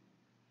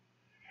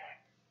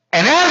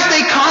 And as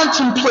they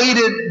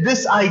contemplated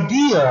this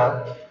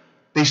idea,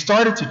 they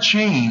started to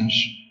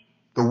change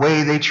the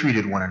way they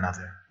treated one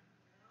another.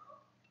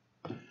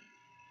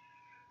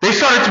 They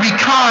started to be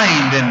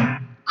kind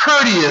and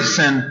courteous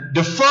and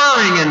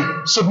deferring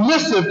and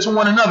submissive to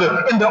one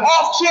another in the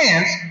off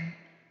chance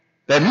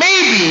that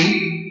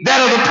maybe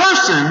that other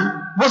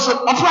person was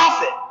a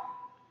prophet.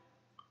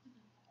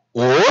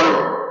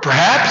 Or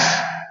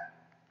perhaps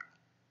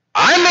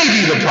I may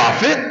be the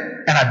prophet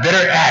and I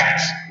better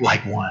act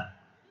like one.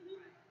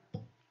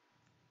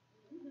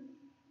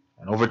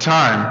 And over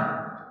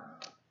time,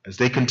 as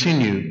they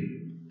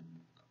continued,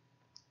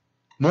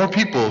 more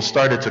people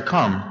started to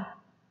come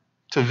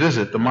to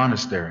visit the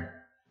monastery.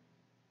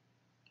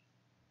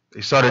 They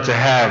started to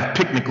have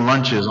picnic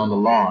lunches on the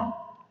lawn.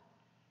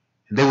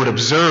 And they would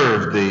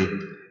observe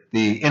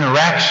the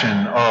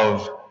interaction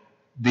of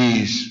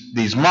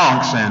these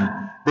monks,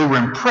 and they were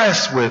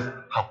impressed with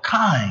how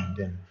kind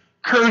and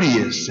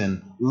courteous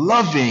and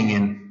loving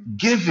and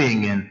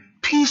giving and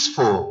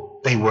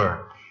peaceful they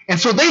were. And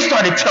so they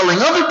started telling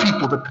other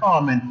people to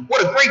come, and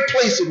what a great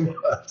place it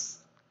was.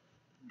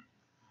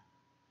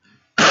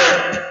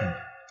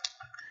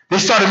 They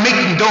started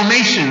making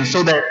donations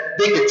so that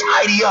they could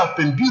tidy up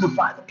and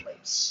beautify the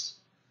place.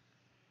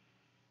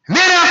 And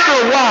then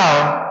after a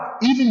while,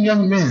 even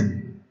young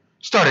men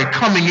started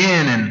coming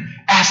in and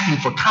asking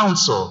for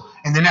counsel.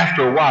 And then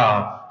after a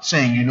while,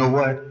 saying, you know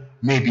what?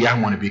 Maybe I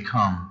want to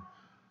become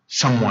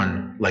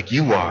someone like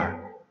you are.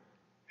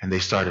 And they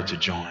started to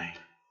join.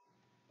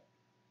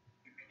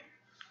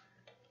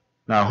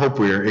 Now, I hope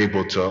we are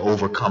able to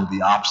overcome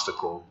the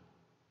obstacle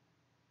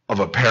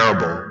of a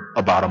parable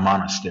about a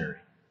monastery.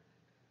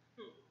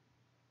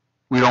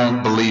 We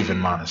don't believe in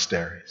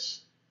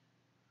monasteries.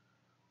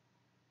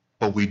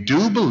 But we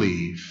do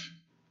believe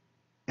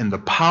in the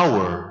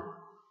power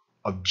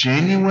of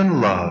genuine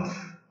love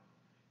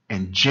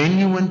and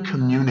genuine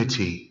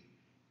community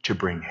to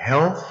bring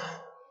health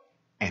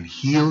and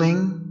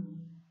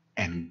healing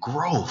and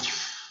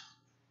growth.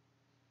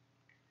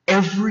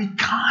 Every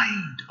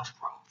kind of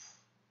growth.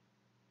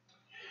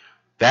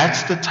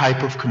 That's the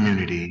type of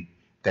community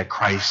that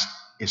Christ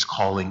is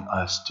calling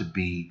us to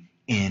be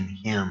in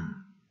Him.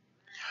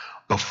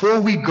 Before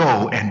we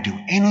go and do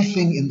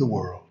anything in the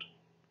world,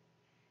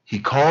 He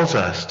calls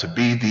us to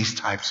be these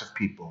types of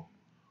people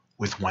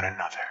with one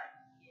another.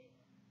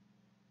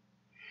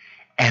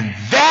 And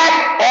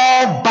that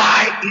all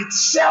by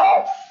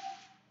itself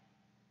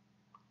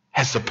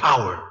has the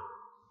power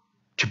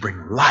to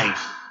bring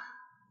life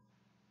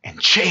and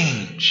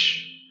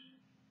change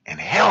and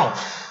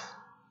health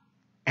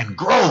and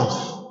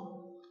growth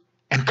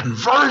and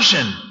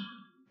conversion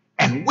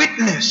and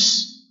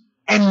witness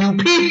and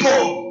new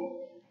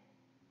people.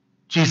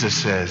 Jesus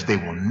says they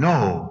will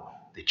know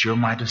that you're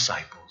my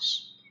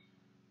disciples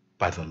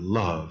by the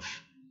love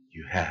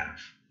you have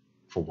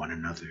for one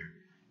another.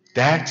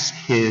 That's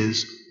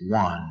His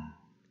one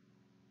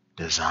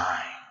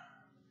design.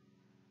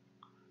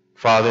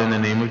 Father, in the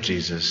name of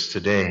Jesus,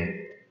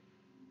 today,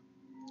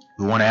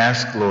 we want to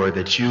ask, Lord,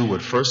 that you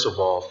would first of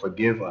all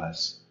forgive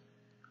us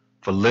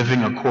for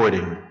living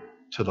according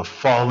to the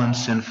fallen,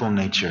 sinful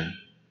nature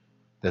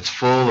that's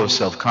full of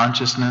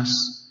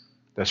self-consciousness,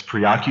 that's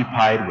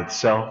preoccupied with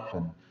self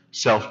and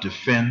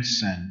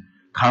self-defense and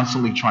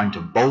constantly trying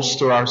to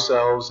bolster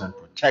ourselves and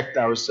protect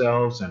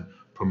ourselves and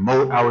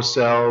promote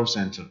ourselves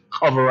and to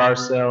cover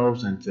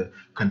ourselves and to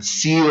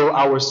conceal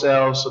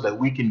ourselves so that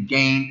we can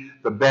gain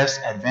the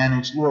best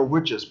advantage. Lord,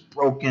 we're just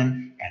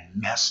broken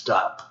and messed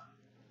up.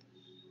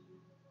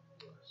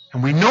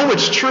 And we know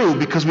it's true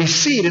because we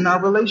see it in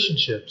our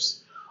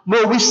relationships.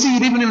 Lord, we see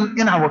it even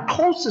in our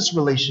closest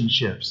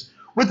relationships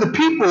with the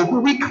people who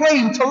we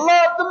claim to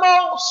love the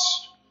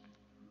most.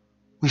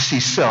 We see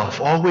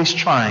self always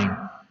trying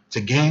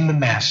to gain the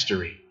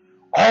mastery,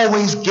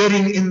 always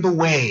getting in the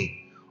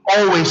way,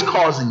 always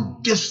causing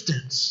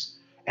distance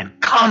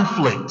and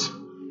conflict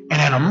and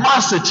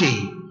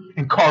animosity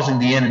and causing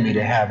the enemy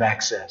to have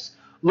access.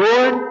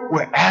 Lord,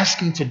 we're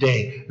asking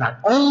today not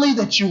only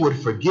that you would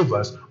forgive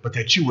us, but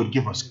that you would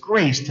give us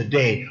grace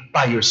today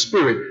by your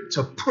Spirit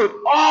to put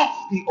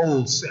off the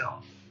old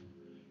self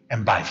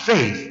and by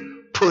faith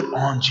put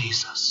on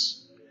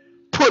Jesus.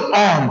 Put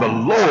on the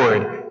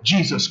Lord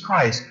Jesus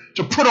Christ,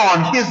 to put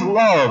on his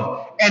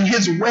love and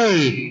his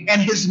way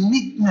and his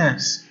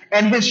meekness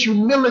and his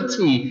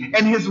humility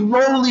and his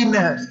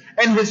lowliness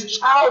and his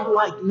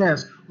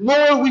childlikeness.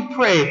 Lord, we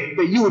pray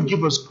that you would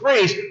give us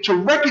grace to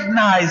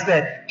recognize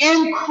that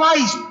in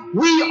Christ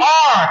we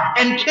are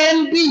and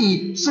can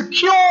be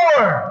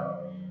secure.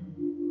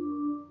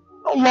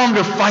 No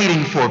longer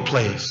fighting for a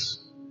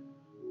place,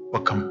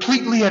 but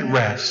completely at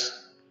rest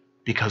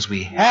because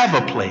we have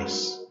a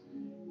place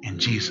in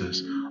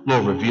Jesus.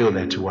 Lord, reveal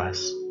that to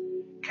us.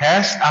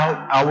 Cast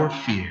out our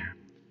fear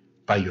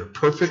by your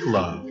perfect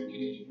love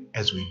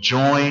as we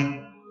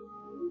join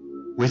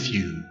with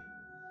you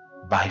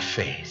by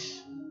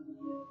faith.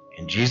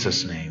 In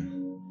Jesus'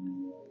 name,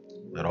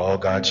 let all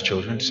God's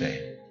children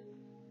say,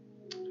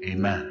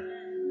 amen.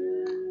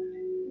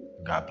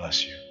 God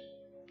bless you.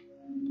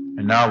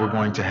 And now we're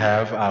going to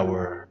have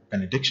our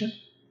benediction.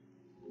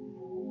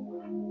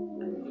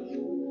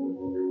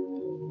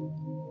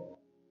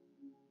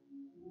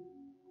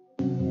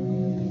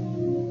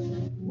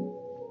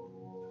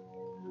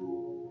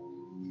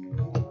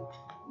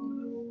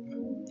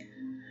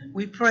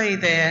 We pray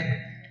that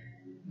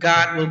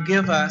God will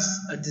give us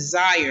a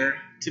desire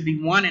to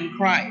be one in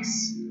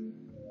Christ.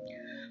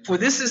 For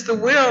this is the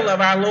will of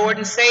our Lord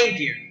and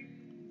Savior,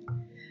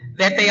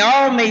 that they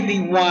all may be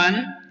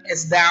one,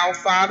 as thou,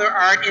 Father,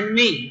 art in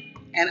me,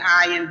 and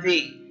I in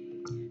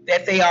thee,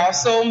 that they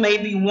also may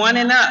be one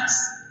in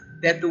us,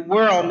 that the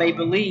world may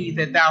believe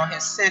that thou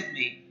hast sent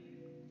me.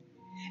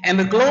 And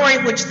the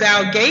glory which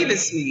thou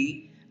gavest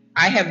me,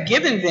 I have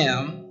given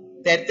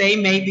them, that they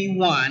may be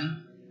one,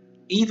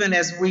 even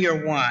as we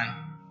are one.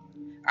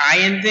 I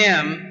in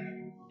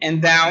them,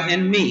 and thou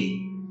in me,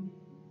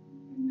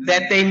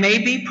 that they may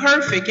be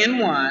perfect in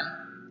one,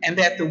 and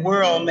that the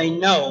world may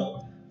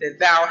know that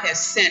thou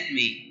hast sent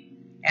me,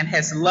 and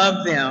hast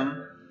loved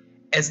them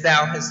as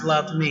thou hast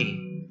loved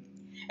me.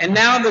 And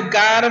now the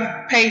God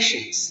of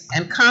patience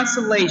and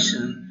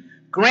consolation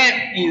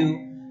grant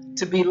you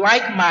to be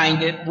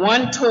like-minded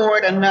one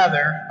toward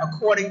another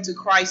according to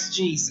Christ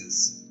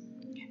Jesus,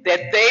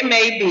 that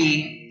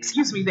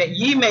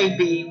ye may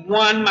be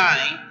one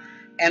mind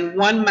and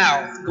one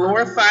mouth,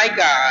 glorify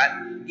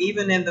God,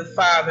 even in the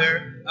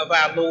Father of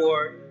our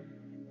Lord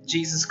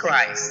Jesus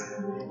Christ.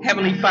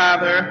 Heavenly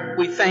Father,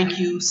 we thank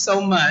you so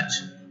much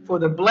for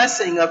the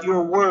blessing of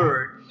your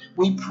word.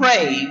 We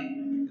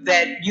pray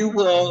that you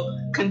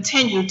will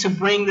continue to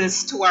bring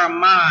this to our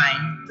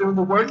mind through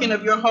the working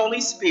of your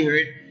Holy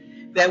Spirit,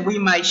 that we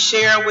might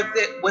share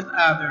with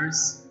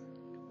others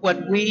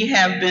what we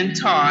have been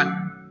taught,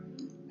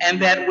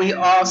 and that we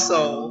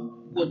also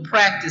will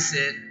practice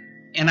it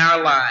in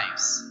our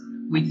lives.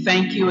 We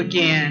thank you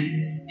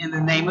again in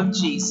the name of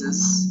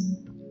Jesus.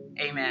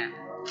 Amen.